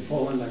Eddie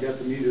Pullen, I got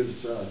to meet his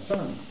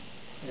son,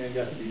 and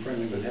got to be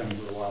friendly with him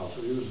for a while,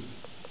 so he was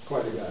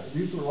quite a guy.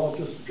 These are all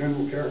just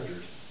general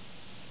characters.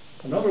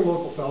 Another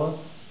local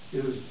fellow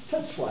is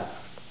Tetzlaff,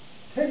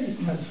 Teddy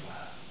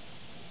Tetzlaff.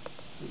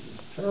 This is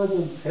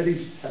terrible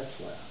Teddy's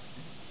Tetzlaff.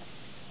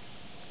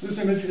 This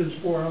image is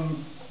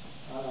from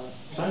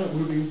silent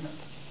movie,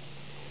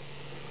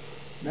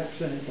 Max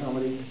Senate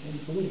comedy, and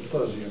it's a little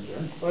fuzzy up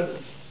there, but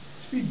it's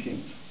Speed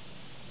Kings.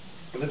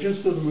 But the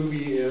gist of the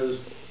movie is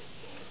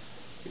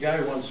the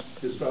guy wants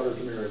his daughter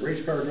to marry a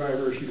race car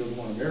driver. She doesn't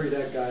want to marry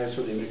that guy,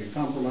 so they make a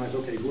compromise.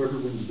 Okay, whoever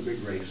wins the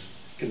big race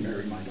can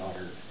marry my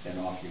daughter, and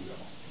off you go.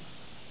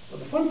 But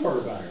the fun part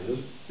about it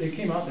is they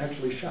came out and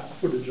actually shot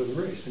footage of the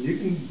race, and you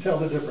can tell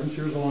the difference.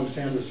 Here's along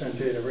San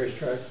Vicente, the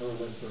racetrack, or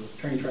the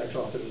train tracks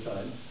off to the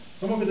side.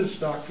 Some of it is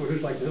stock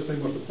footage like this. They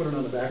must have put it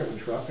on the back of a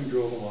truck and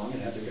drove along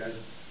and had the guys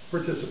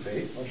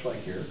participate, much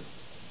like here.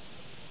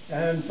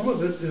 And some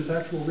of it is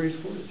actual race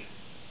footage.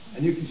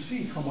 And you can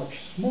see how much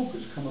smoke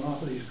is coming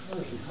off of these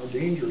cars and how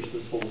dangerous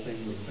this whole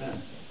thing would have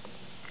been.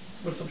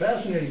 But it's a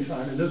fascinating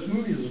time, and this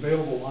movie is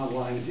available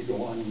online. If you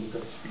go on and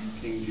look up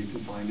Speed Kings, you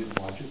can find it and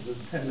watch it. It's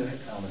a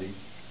 10-minute comedy.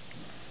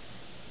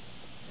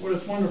 But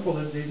it's wonderful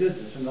that they did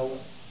this. And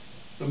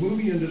the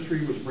movie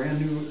industry was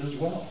brand new as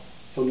well.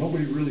 So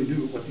nobody really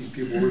knew what these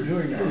people were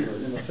doing out here.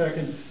 And in a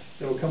second,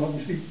 they'll come up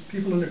and see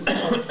people in the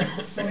crowd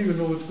don't even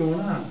know what's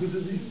going on. Who's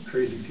these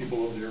crazy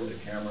people over there with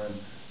a camera and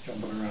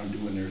jumping around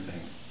doing their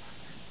thing?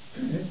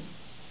 Okay.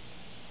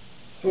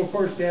 So of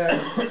course Dad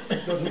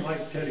doesn't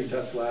like Teddy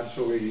Tetzlaff,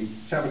 so he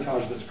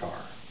sabotaged this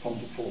car,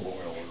 pumped it full of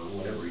oil or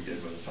whatever he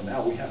did with it. So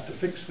now we have to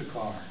fix the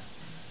car.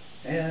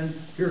 And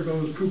here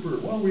goes Cooper.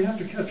 Well, we have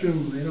to catch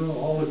him. You know,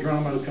 all the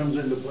drama comes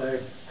into play.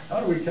 How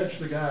do we catch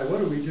the guy?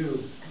 What do we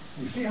do?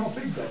 You see how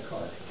big that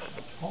car is,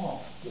 how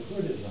tall the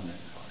hood is on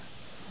that car.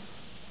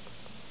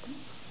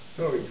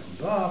 So he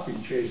comes off, he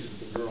chases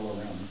the girl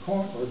around the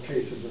corner, or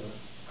chases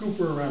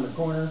Cooper around the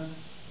corner.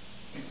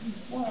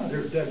 Wow,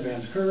 there's Dead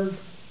Man's Curve.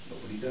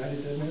 Nobody died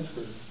at Dead Man's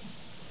Curve.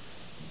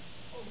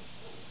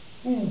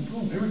 Boom,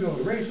 boom, here we go,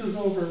 the race is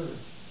over.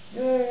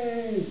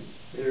 Yay!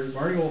 There's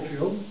Barney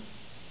Oldfield.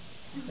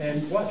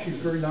 And watch,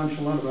 he's very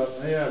nonchalant about,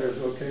 yeah, there's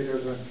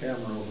a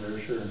camera over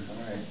there, sure,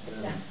 all right.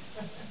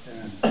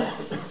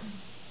 Yeah.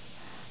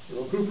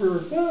 Earl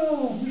Cooper,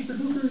 oh, Mr.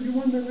 Cooper, you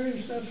won the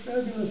race, that's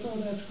fabulous, oh,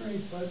 that's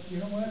great, but you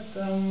know what,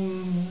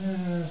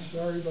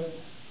 sorry, but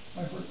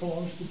my heart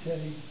belongs to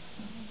Teddy.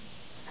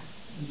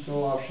 And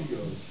so off she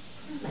goes.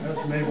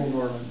 That's Mabel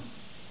Norman.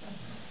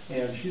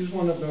 And she's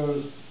one of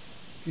those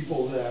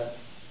people that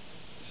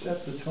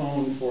set the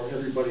tone for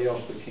everybody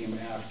else that came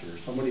after.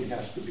 Somebody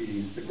has to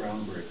be the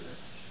groundbreaker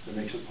that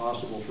makes it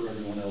possible for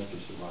everyone else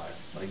to survive.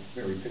 Like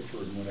Mary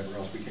Pickford and whatever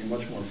else became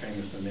much more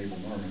famous than Mabel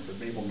Norman, but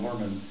Mabel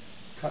Norman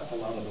cut a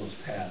lot of those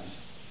paths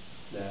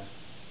that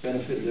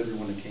benefited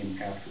everyone that came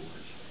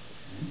afterwards.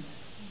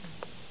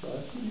 So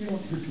that's, you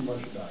don't hear too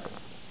much about it.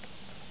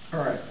 All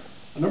right.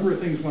 A number of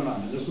things went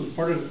on, and this was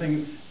part of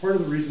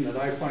the reason that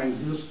I find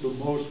this the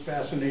most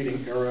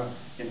fascinating era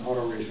in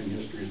auto racing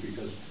history, is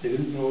because they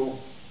didn't know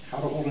how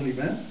to hold an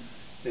event.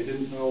 They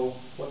didn't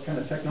know what kind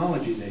of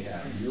technology they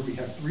had. And here we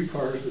have three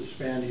cars that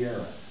span the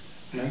era.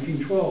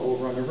 1912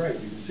 over on the right,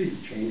 you can see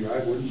chain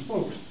drive wooden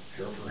spokes,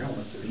 hair for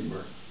helmets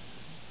everywhere.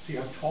 See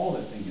how tall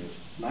that thing is.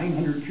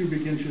 900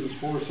 cubic inches,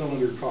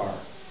 4-cylinder car.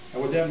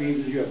 And what that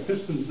means is you have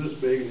pistons this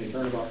big and they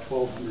turn about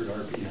 1,200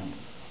 RPM.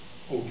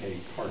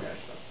 Okay, car guy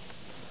stuff.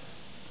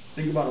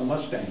 Think about a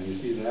Mustang.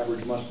 You see the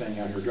average Mustang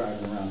out here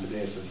driving around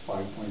today, it says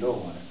 5.0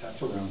 on it.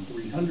 That's around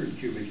 300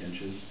 cubic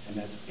inches, and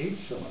that's 8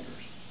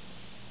 cylinders.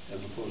 As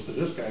opposed to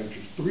this guy, which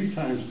is 3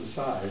 times the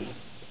size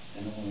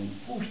and only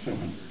 4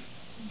 cylinders.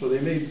 So they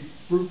made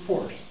brute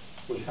force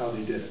was how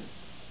they did it.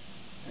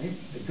 Right?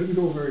 They could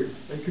go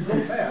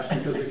fast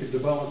because they could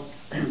develop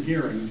through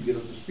gearing to get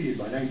up to speed.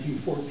 By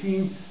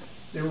 1914,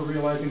 they were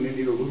realizing they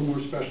needed a little more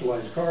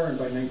specialized car, and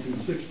by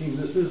 1916,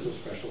 this is a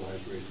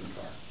specialized racing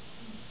car.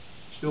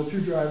 Still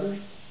 2 drivers,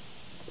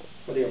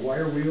 but they have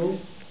wire wheels.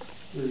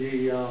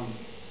 The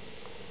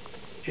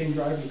chain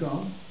drive is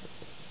gone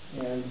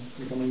and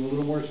becoming a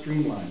little more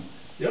streamlined.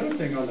 The other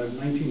thing on the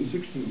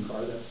 1916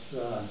 car,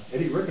 that's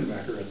Eddie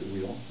Rickenbacker at the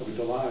wheel of a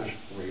Delage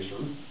racer,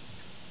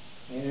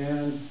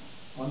 and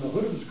on the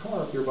hood of his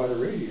car up there by the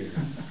radiator,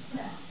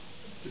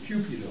 the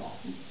Cupid doll.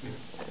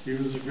 He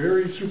was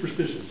very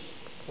superstitious.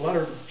 A lot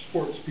of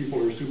sports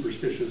people are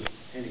superstitious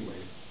anyway.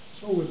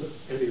 So was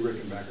Eddie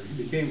Rickenbacker.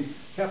 He became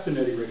Captain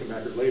Eddie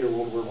Rickenbacker, later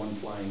World War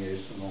I flying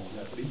ace and all of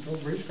that, but he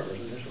drove race cars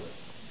initially.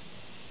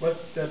 But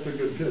that's a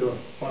good bit of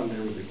fun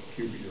there with the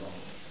Cupid doll.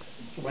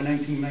 So by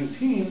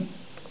 1919,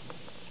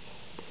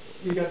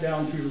 we got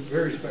down to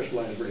very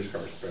specialized race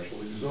cars,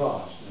 special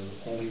exhaust,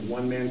 only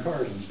 1-man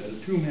cars instead of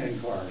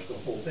 2-man cars, the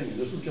whole thing. And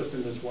this was just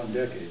in this one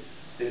decade.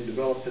 They had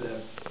developed to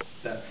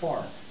that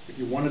far. If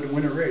you wanted to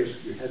win a race,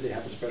 you had to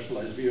have a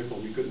specialized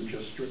vehicle. You couldn't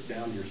just strip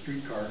down your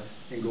street car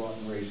and go out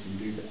and race and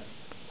do that.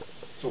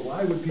 So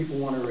why would people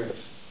want to race?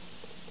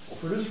 Well,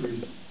 for this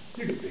reason.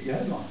 You get big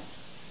headlines.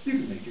 You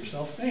can make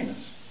yourself famous.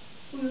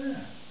 Look at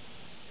that.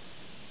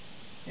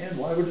 And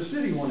why would the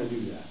city want to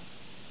do that?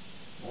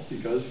 Well,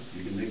 because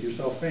you can make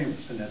yourself famous.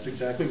 And that's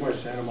exactly why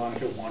Santa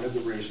Monica wanted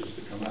the races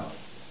to come out.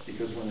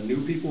 Because when the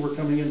new people were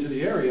coming into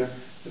the area,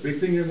 the big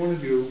thing they want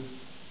to do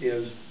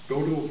is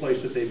go to a place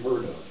that they've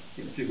heard of.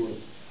 If you go to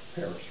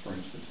Paris, for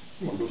instance,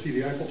 you want to go see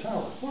the Eiffel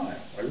Tower. Why?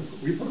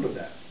 We've heard of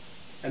that.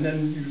 And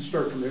then you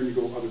start from there and you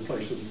go other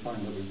places and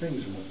find other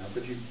things and whatnot,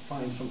 but you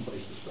find some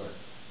place to start.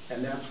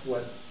 And that's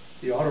what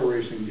the auto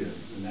racing did,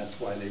 and that's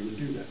why they would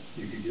do that.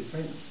 You could get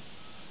famous.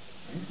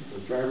 Right?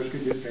 Because drivers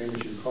could get famous,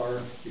 your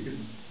car, you could,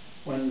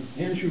 when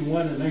Hanshu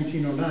won in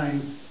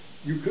 1909,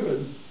 you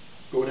could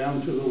go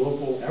down to the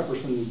local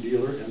Epperson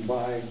dealer and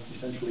buy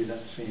essentially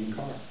that same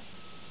car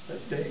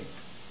that day.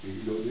 You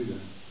could go do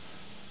that.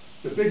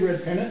 The big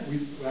red pennant,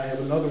 I have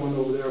another one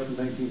over there from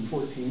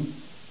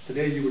 1914.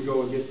 Today you would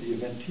go and get the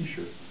event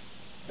t-shirt.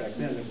 Back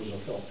then it was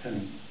a felt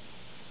pennant.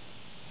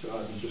 So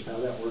that was just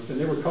how that worked.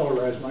 And they were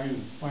colorized.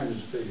 Mine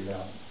is faded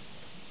out.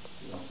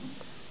 So,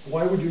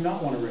 why would you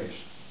not want to race?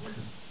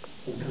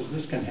 Well, because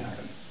this can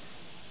happen.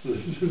 This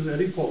is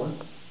Eddie pulling.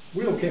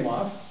 Wheel came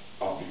off,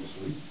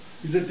 obviously.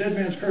 He's at Dead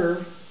Man's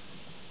Curve,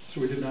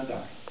 so he did not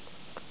die.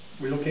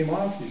 Wheel came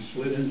off, he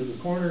slid into the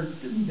corner,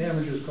 didn't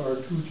damage his car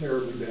too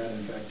terribly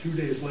bad. In fact, 2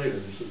 days later,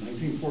 this is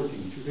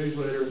 1914, 2 days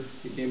later,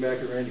 he came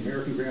back and ran the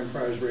American Grand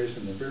Prize race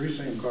in the very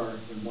same car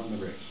and won the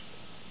race.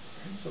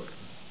 So,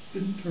 it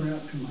didn't turn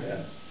out too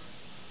bad.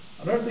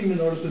 Another thing to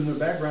notice in the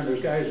background,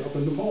 there's guys up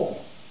in the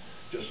pole,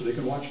 just so they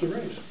can watch the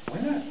race.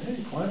 Why not?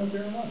 Hey, climb up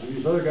there and watch. And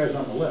these other guys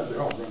on the left,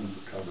 they're all running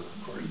for cover, of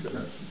course,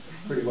 because that's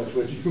pretty much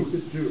what you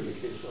would do in a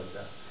case like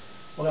that.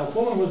 Well, now,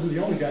 Pullen wasn't the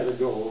only guy to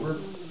go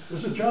over.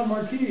 This is John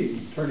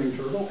Marquis, turning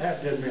turtle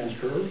at Dead Man's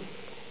Curve.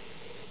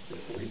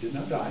 He did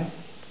not die.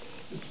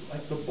 It's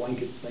like the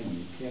blanket thing.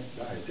 You can't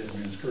die at Dead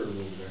Man's Curve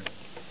over there.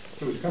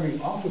 So he's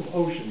coming off of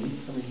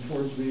Ocean, coming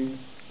towards me,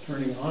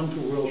 turning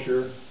onto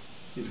Wilshire.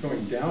 He's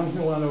going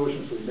downhill on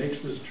Ocean, so he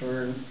makes this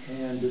turn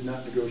and did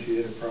not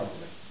negotiate it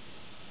properly.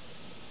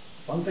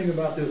 Fun thing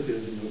about this is,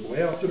 you look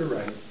way off to the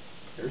right,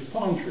 there's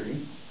palm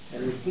tree,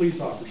 and there's police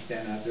officers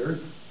standing out there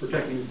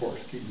protecting the course,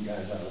 keeping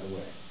guys out of the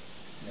way.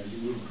 And as you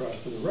move across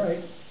to the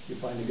right, you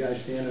find the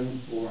guy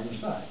standing over on the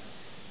side.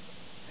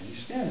 And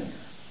he's standing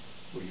there.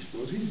 What do you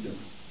suppose he's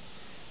doing?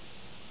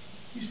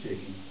 He's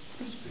taking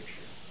this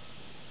picture.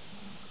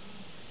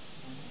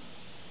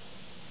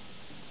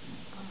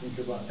 Think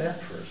about that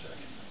for a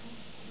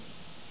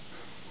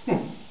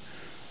second.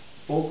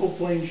 Focal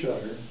plane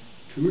shutter,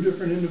 2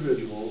 different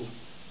individuals,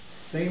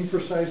 same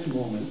precise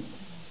moment.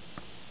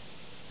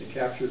 They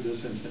captured this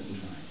instant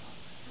in time.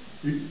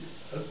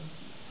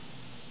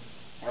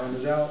 Arm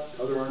is out,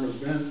 other arm is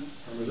bent,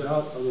 arm is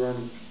out, other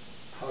arm.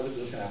 How did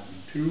this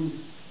happen? 2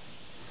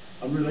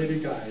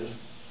 unrelated guys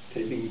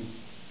taking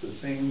the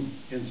same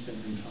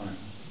instant in time.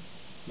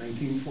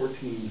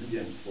 1914,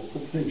 again,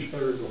 focal plane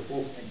shutter, the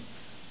whole thing.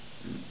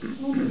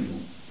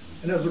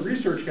 And as a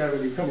research guy,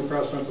 when you come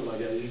across something like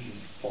that, you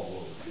just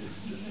fall over. You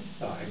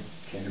just, I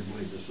can't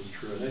believe this is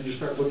true. And then you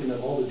start looking at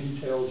all the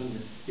details,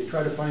 and you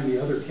try to find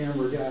the other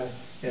camera guy,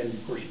 and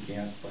of course you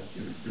can't, but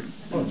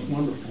oh, it's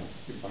wonderful.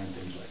 You find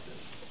things like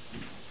this.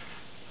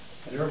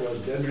 And there it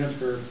was, Dead Man's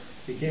Curve.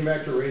 He came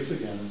back to race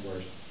again, of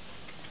course.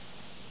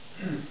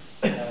 And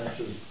it's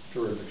just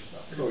terrific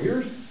stuff. So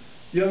here's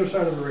the other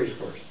side of the race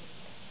course,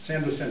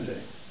 San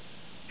Vicente.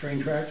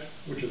 Train tracks,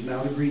 which is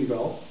now the green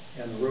belt,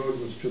 and the road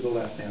was to the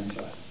left-hand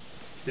side.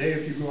 Today,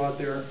 if you go out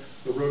there,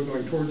 the road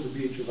going towards the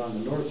beach is on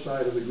the north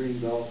side of the green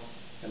belt,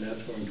 and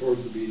that's going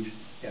towards the beach,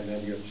 and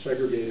then you have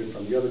segregated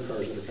from the other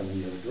cars that are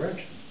coming the other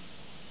direction.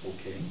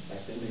 Okay,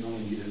 back then they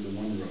only needed the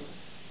one road.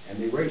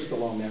 And they raced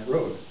along that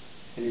road,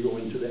 and you go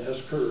into the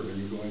S-curve, and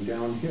you're going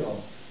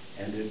downhill,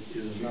 and it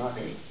is not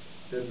a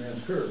dead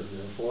man's curve,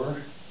 therefore,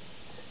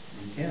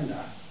 you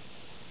cannot.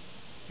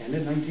 And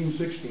in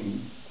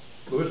 1916,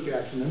 Lewis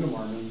Jackson in the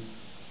Marmon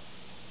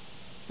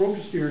broke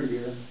the steering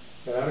gear,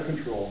 got out of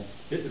control,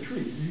 hit the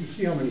tree. You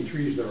see how many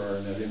trees there are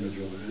in that image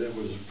over there. That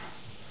was,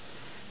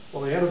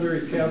 well, they had a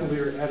very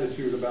cavalier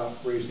attitude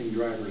about racing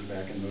drivers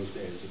back in those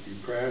days. If you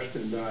crashed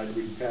and died,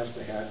 we'd pass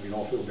the hat, we'd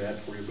all feel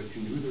bad for you, but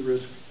you knew the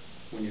risk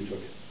when you took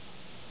it,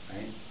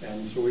 right?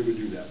 And so we would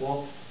do that.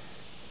 Well,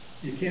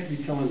 you can't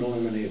be killing the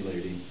lemonade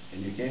lady,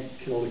 and you can't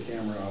kill the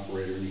camera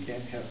operator, and you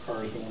can't have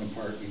cars going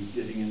apart and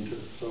getting into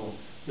it. So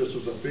this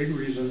was a big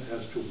reason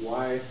as to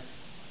why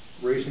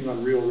racing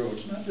on real roads,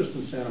 not just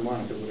in Santa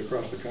Monica, but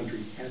across the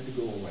country, had to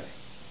go away.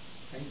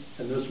 Okay?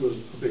 And this was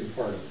a big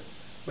part of it.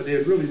 But they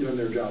had really done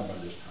their job by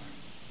this time.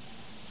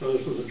 So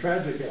this was a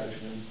tragic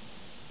accident.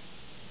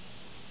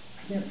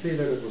 I can't say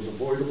that it was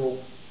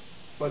avoidable,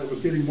 but it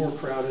was getting more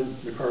crowded,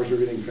 the cars were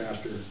getting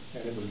faster,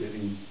 and it was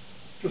getting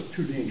just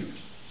too dangerous.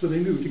 So they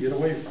knew to get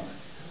away from it.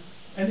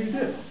 And they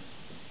did.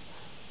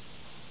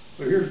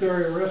 So here's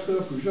Dario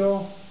Resta,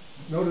 Peugeot.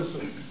 Notice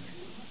that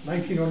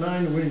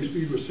 1909, the winning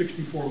speed was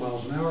 64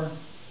 miles an hour.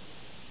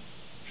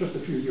 Just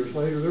a few years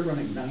later, they're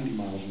running 90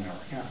 miles an hour,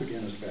 half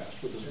again as fast,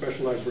 with the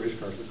specialized race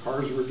cars. The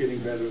cars were getting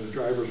better, the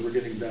drivers were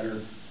getting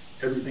better,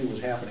 everything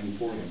was happening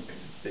for them.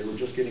 They were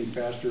just getting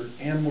faster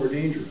and more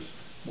dangerous.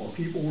 More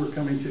people were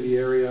coming to the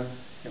area,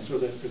 and so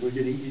that they were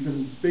getting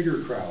even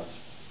bigger crowds.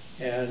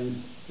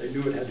 And they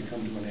knew it had to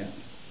come to an end.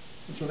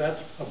 And so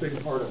that's a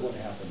big part of what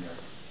happened there.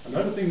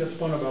 Another thing that's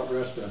fun about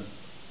Resta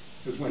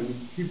is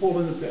when he pulled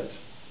in the pits,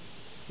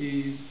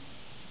 he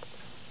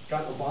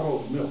got a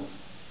bottle of milk,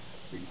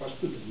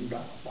 requested and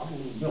got a bottle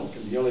of milk,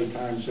 and the LA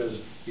Times says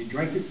he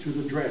drank it to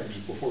the dregs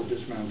before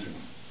dismounting,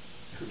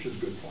 which is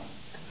good fun.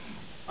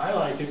 I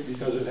like it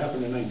because it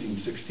happened in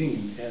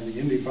 1916, and the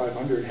Indy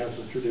 500 has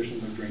a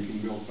tradition of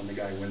drinking milk when the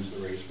guy wins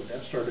the race, but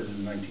that started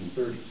in the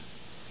 1930s.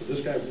 So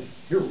this guy,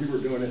 here we were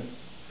doing it,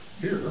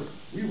 here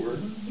we were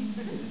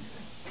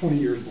 20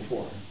 years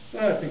before.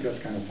 I think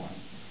that's kind of fun.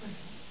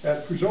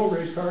 That Peugeot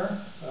race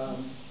car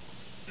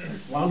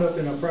wound up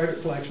in a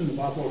private collection, the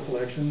Buffalo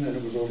collection, and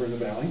it was over in the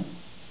valley.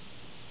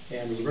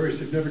 And it was a very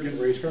significant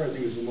race car. I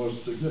think it was the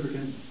most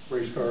significant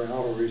race car in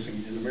auto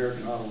racing, in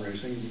American auto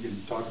racing. We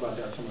can talk about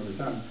that some other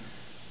time.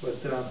 But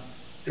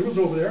it was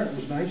over there, and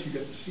it was nice. You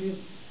got to see it.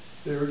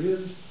 There it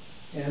is.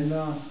 And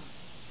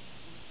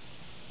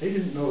they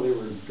didn't know they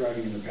were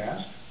driving in the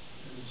past.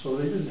 So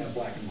they didn't have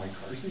black and white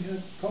cars. They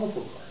had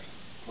colorful cars.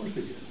 Of course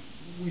they did.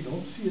 We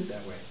don't see it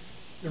that way.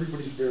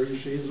 Everybody's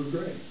various shades of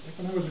gray. Like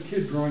when I was a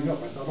kid growing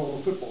up, I thought all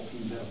the football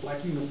teams had a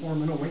black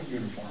uniform and a white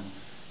uniform.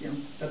 You know,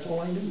 that's all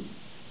I knew.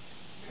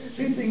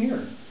 Same thing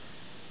here.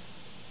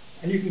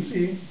 And you can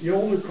see the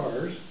older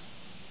cars.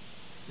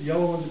 The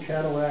yellow one's a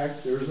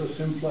Cadillac. There's a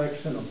Simplex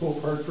and a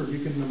Pope Hartford.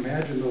 You can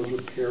imagine those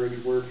with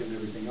carriage work and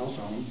everything else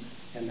on them.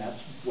 And that's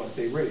what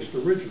they raced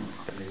originally.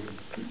 And they would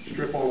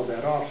strip all of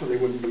that off so they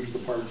wouldn't lose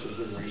the parts as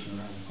they're racing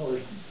around the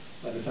course.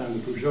 By the time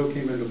the Peugeot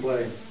came into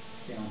play,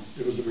 you know,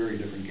 it was a very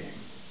different game.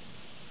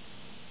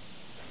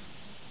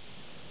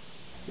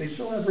 They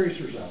still have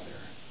racers out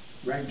there.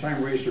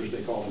 Ragtime racers,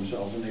 they call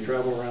themselves, and they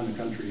travel around the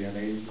country and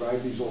they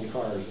drive these old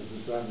cars.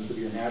 This happens to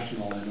be a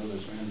national. I know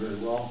this man very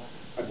well.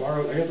 I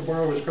had to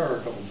borrow his car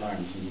a couple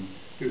times and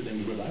do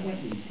things with it. I went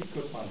and picked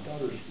up my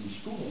daughters from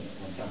school in it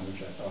one time,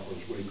 which I thought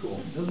was way cool.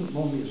 He doesn't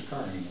loan me his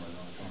car anymore,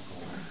 though. I don't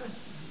call him.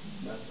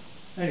 But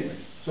anyway,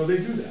 so they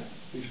do that.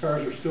 These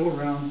cars are still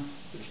around.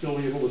 It's still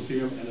able to see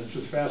them, and it's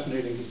just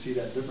fascinating to see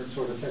that different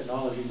sort of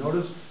technology.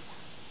 Notice,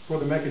 for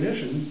the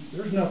mechanician,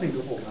 there's nothing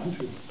to hold on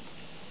to,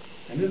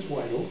 and it's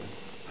wide open.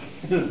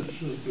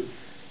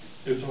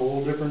 It's a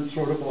whole different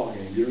sort of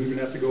ballgame. You don't even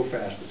have to go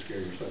fast to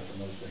scare yourself from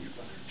those things,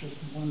 but they're just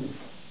wonderful.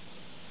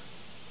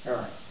 All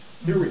right,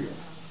 here we go.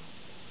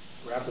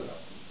 Wrap it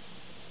up.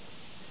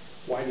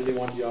 Why do they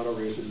want the auto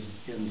races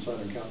in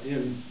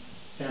in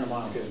Santa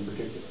Monica in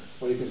particular?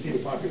 Well, you can see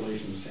the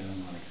population of Santa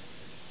Monica.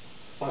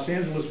 Los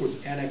Angeles was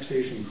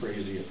annexation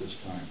crazy at this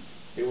time.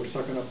 They were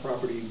sucking up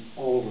property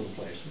all over the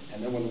place.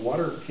 And then when the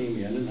water came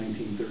in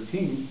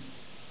 1913,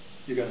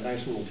 you got a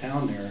nice little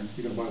town there,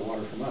 you can buy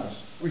water from us,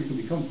 or you can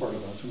become part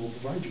of us and we'll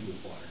provide you with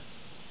water.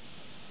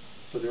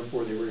 So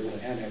therefore they were able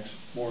to annex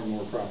more and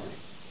more property.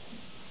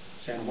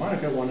 Santa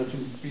Monica wanted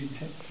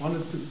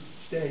to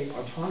stay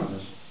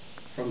autonomous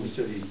from the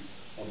city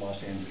of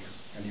Los Angeles.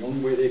 And the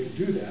only way they could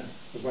do that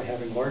was by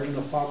having a large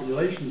enough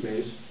population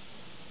base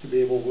to be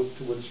able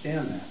to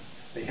withstand that.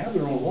 They have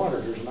their own water.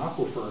 There's an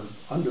aquifer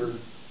under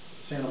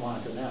Santa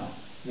Monica now.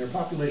 And their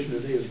population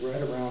today is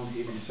right around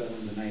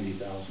 87 to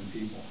 90,000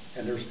 people.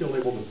 And they're still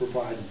able to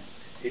provide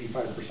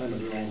 85% of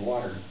their own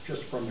water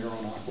just from their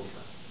own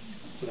aquifer.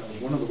 So that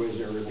was one of the ways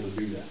they were able to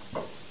do that.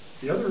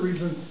 The other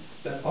reason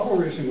that auto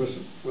racing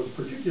was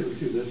particular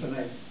to this, and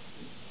I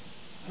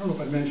don't know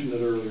if I mentioned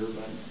it earlier,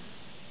 but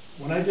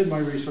when I did my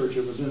research,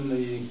 it was in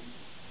the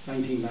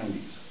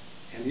 1990s,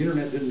 and the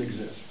internet didn't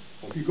exist.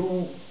 Well, if you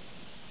go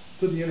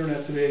to the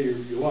internet today,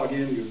 you log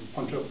in, you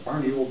punch up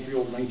Barney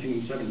Oldfield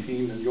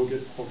 1917, and you'll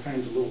get all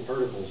kinds of little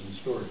articles and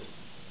stories.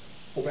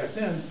 Well, back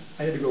then,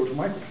 I had to go to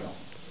microfilm,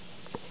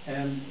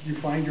 and you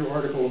find your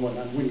article and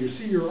whatnot. When you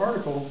see your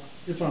article,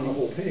 it's on the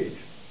whole page.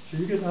 So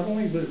you get not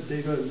only the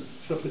data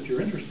stuff that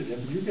you're interested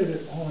in, but you get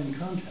it all in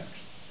context.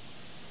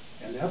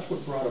 And that's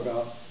what brought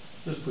about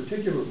this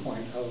particular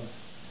point of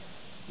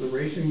the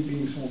racing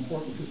being so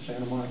important to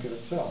Santa Monica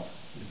itself.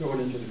 You throw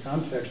it into the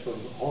context of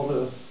all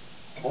the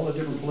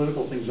different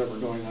political things that were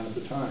going on at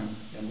the time,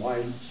 and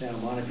why Santa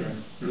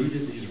Monica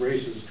needed these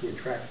races to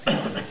attract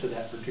people to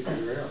that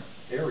particular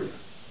area.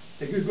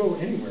 They could go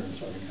anywhere in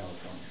Southern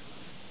California.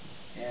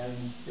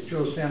 And it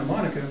chose Santa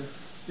Monica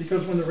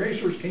because when the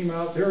racers came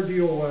out, their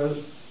deal was,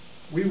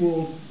 we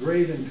will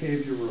grade and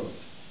pave your roads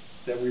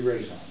that we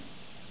race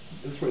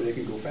on. This way they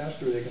can go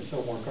faster, they can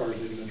sell more cars,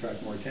 they can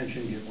attract more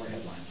attention, get more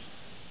headlines.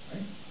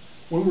 Right?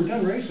 When we're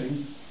done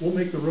racing, we'll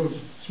make the roads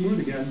smooth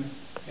again,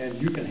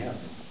 and you can have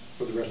them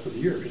for the rest of the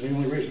year, because they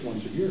only raced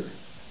once a year.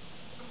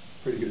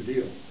 Pretty good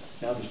deal.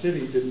 Now the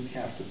city didn't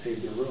have to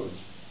pave their roads.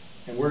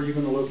 And where are you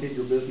going to locate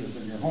your business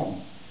and your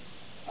home?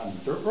 On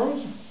the dirt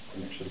roads or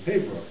next to the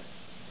paved road?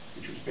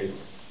 You choose paved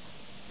road.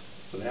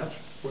 So that's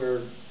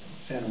where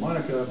Santa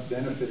Monica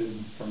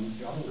benefited from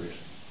the auto racing.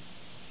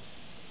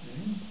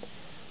 Okay.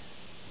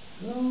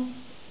 Well,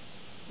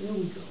 there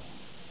we go.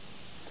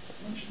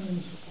 Lunchtime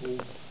is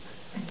old.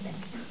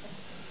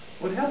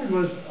 What happened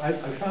was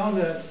I found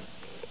that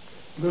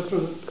this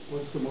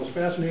was the most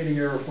fascinating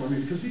era for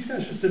me, because these guys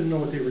just didn't know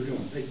what they were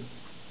doing.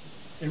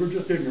 They were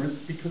just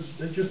ignorant because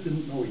they just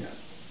didn't know yet.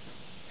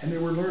 And they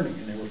were learning,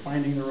 and they were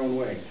finding their own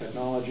way,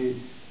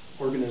 technology,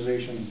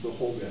 organization, the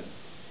whole bit.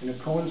 And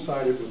it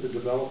coincided with the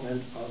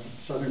development of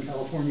Southern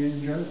California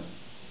in general.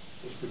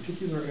 This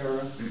particular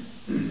era,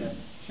 that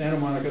Santa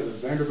Monica, the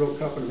Vanderbilt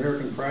Cup and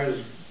American Prize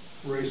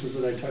races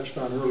that I touched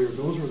on earlier,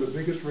 those were the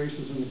biggest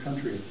races in the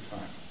country at the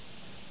time.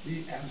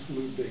 The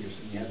absolute biggest.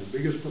 And you had the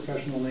biggest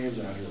professional names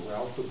out here,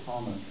 Ralph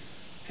DePalma,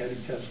 Teddy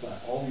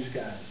Tesla, all these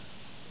guys.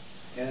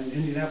 And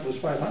Indianapolis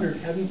 500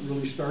 hadn't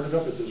really started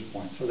up at this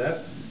point, so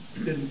that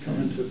didn't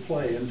come into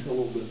play until a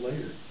little bit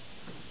later.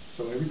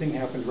 So everything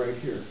happened right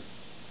here.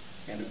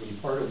 And it was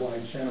part of why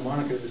Santa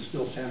Monica is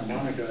still Santa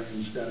Monica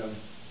instead of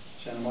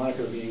Santa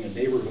Monica being a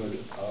neighborhood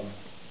of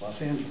Los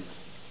Angeles.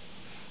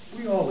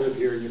 We all live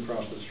here and you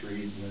cross the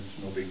street and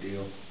it's no big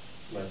deal,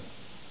 but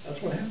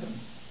that's what happened,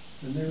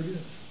 and there it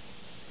is.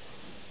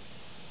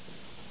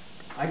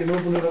 I can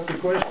open it up to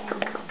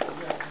questions.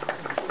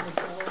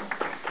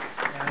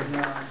 And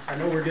I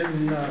know we're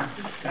getting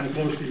kind of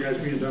close to you guys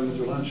being done with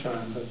your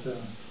lunchtime, but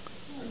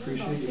I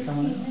appreciate you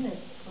coming in. 15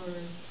 minutes for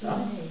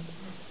Q&A.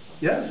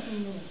 Yes?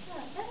 Yeah,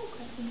 I have a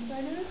question. So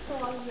I noticed a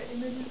lot of the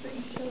images that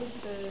you showed,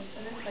 the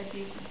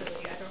SID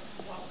facility, I don't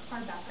have a lot of car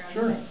background,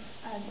 Sure.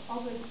 but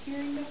all the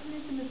steering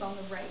mechanism is on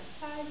the right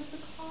side of the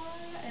car,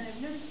 and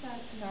I've noticed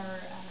that in our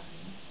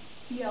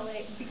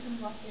BLA, Becoming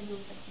Los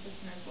Angeles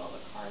exhibition as well,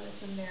 the car that's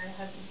in there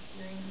has the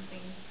steering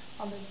thing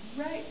on the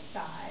right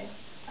side.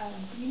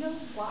 Do you know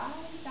why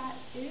that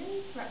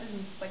is, rather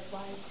than like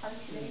why cars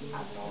today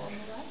have it all on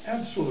the left?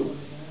 Absolutely.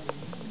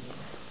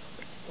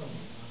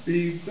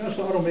 The best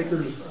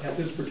automakers at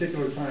this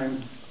particular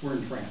time were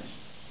in France,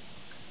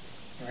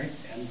 right?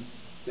 And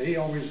they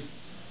always,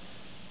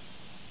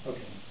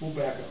 okay, we'll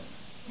back up.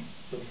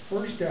 The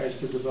first guys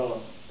to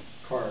develop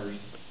cars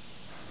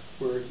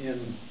were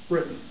in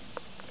Britain,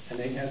 and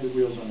they had the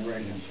wheels on the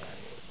right-hand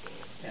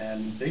side.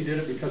 And they did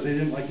it because they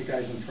didn't like the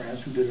guys in France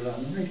who did it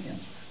on the right-hand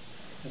side.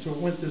 And so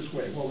it went this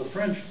way. Well, the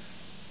French,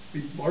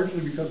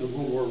 largely because of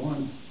World War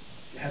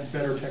I, had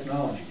better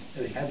technology.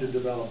 They had to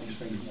develop these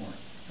things more.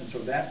 And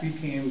so that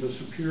became the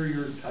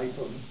superior type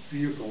of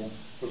vehicle,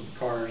 was the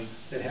cars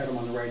that had them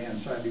on the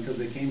right-hand side, because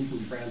they came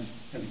from France,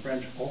 and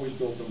French always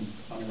built them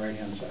on the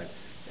right-hand side.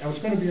 Now,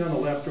 it's going to be on the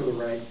left or the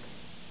right,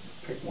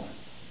 pick one.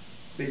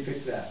 They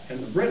picked that.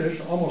 And the British,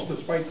 almost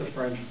despite the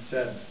French,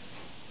 said,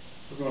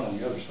 we're going on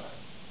the other side.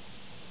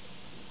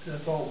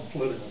 That's all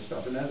political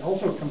stuff. And that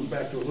also comes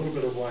back to a little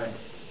bit of why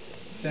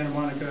Santa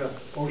Monica,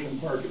 Ocean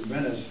Park, and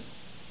Venice,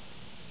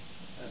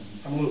 and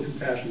I'm a little too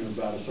passionate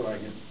about it, so I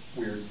get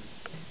weird.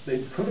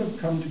 They could have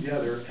come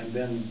together and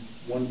been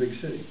one big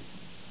city.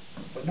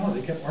 But no,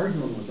 they kept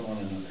arguing with one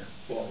another.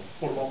 Well,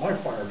 what about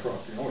my fire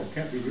truck? You know, it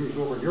can't be used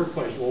over in your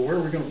place. Well, where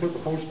are we going to put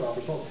the post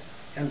office?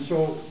 And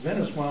so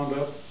Venice wound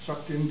up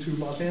sucked into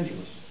Los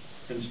Angeles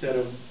instead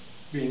of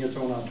being its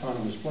own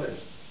autonomous place.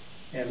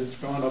 And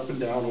it's gone up and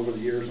down over the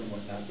years and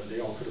whatnot, but they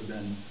all could have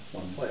been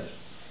one place.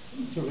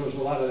 So there was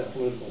a lot of that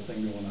political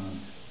thing going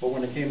on. But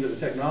when it came to the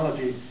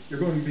technology, you're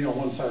going to be on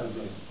one side of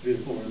the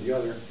vehicle or the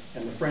other,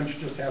 and the French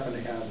just happened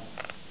to have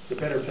the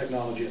better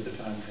technology at the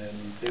time,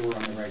 and they were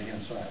on the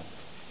right-hand side.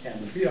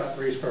 And the Fiat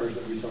race cars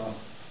that we saw,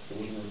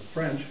 those were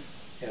French,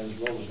 as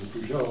well as the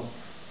Peugeot,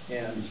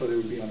 and so they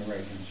would be on the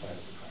right-hand side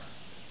of the car.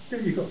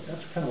 There you go.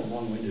 That's kind of a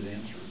long-winded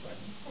answer, but,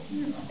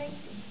 you know. Thank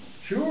you.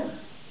 Sure.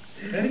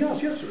 Anything else?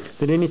 Yes, sir.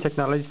 Did any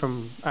technology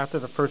from after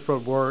the First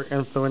World War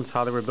influence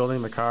how they were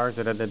building the cars?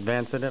 Did it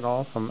advance it at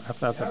all from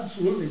after?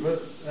 Absolutely,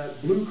 but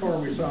that blue car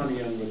we saw in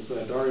the end with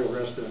Dario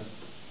Resta,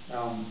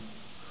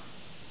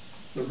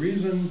 the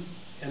reason,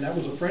 and that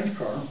was a French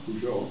car,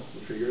 Peugeot,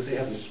 the figure, they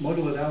had to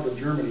smuggle it out of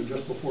Germany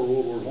just before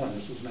World War I.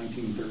 This was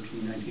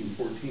 1913,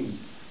 1914.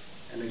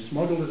 And they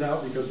smuggled it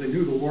out because they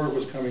knew the war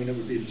was coming and it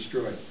would be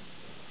destroyed.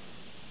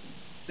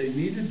 They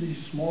needed these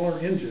smaller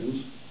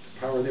engines to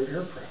power their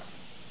aircraft.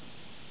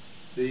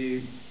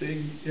 The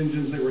big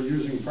engines they were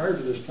using prior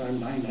to this time,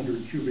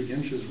 900 cubic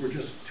inches, were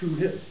just too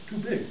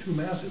big, too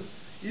massive.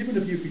 Even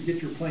if you could get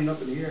your plane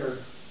up in the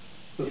air,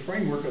 the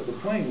framework of the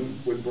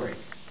plane would break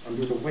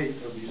under the weight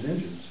of these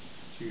engines.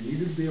 So you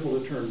needed to be able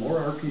to turn more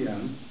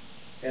RPM,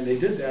 and they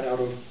did that out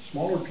of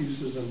smaller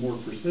pieces and more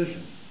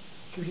precision.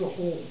 So there's a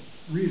whole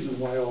reason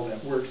why all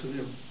that works,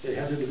 and they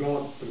had to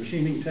develop the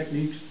machining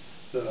techniques,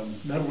 the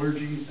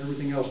metallurgy,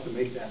 everything else to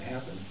make that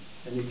happen,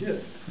 and they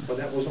did. But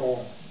that was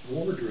all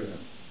war-driven.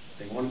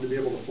 They wanted to be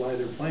able to fly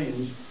their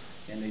planes,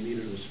 and they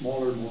needed a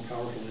smaller, more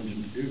powerful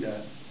engine to do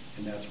that,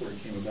 and that's where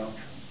it came about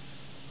from.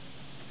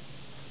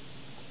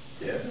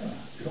 Yeah,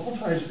 it all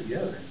ties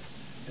together.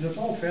 And it's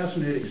all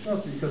fascinating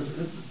stuff because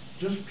it's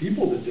just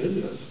people that did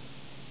this.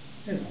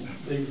 You know,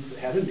 they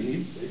had a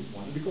need, they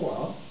wanted to go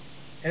out,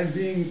 and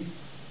being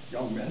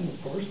young men,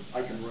 of course,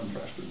 I can run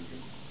faster than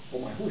you.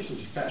 Well, my horse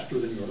is faster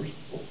than yours.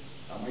 Well,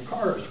 now my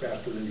car is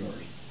faster than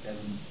yours.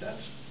 And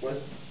that's what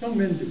young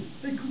men do.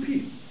 They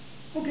compete.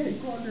 Okay,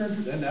 go out there and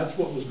do that. And that's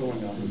what was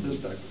going on with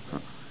this type of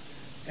thing.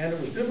 And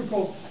it was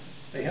difficult.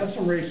 They had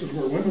some races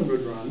where women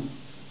would run,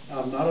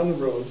 not on the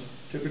roads,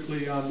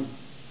 typically on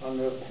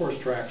the horse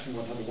tracks and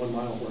whatnot, the 1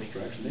 mile horse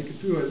tracks, and they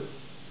could do it.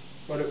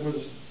 But it was,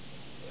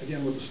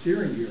 again, with the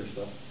steering gear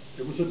stuff,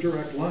 it was a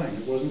direct line.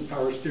 It wasn't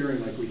power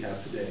steering like we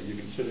have today. You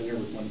can sit in there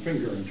with one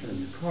finger and turn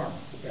your car.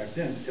 But back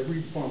then,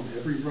 every bump,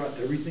 every rut,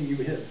 everything you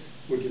hit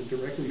would get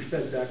directly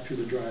fed back to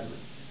the driver.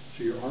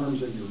 So your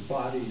arms and your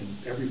body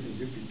and everything,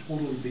 you'd be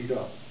totally beat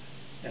up.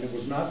 And it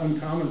was not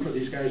uncommon for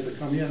these guys to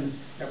come in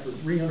after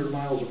 300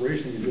 miles of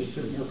racing and just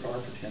sit in their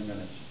car for 10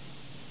 minutes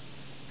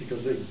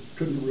because they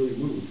couldn't really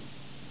move.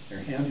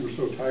 Their hands were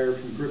so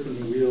tired from gripping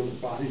the wheel, the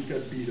bodies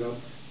got beat up,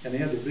 and they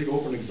had the big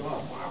open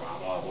exhaust, blah, blah,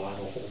 blah, blah,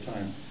 the whole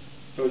time.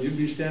 So you'd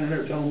be standing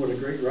there telling him what a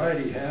great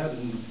ride he had,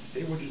 and,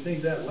 hey, what'd you think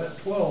of that lap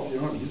 12,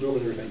 you know, and he's over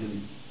there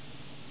thinking,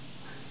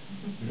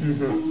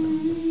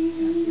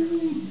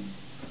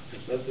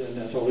 and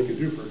that's all he could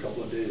do for a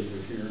couple of days.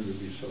 Their hearing would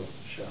be so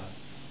shot.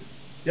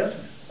 Yes,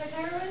 ma'am? That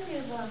kind of reminds me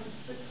of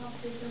the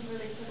competitions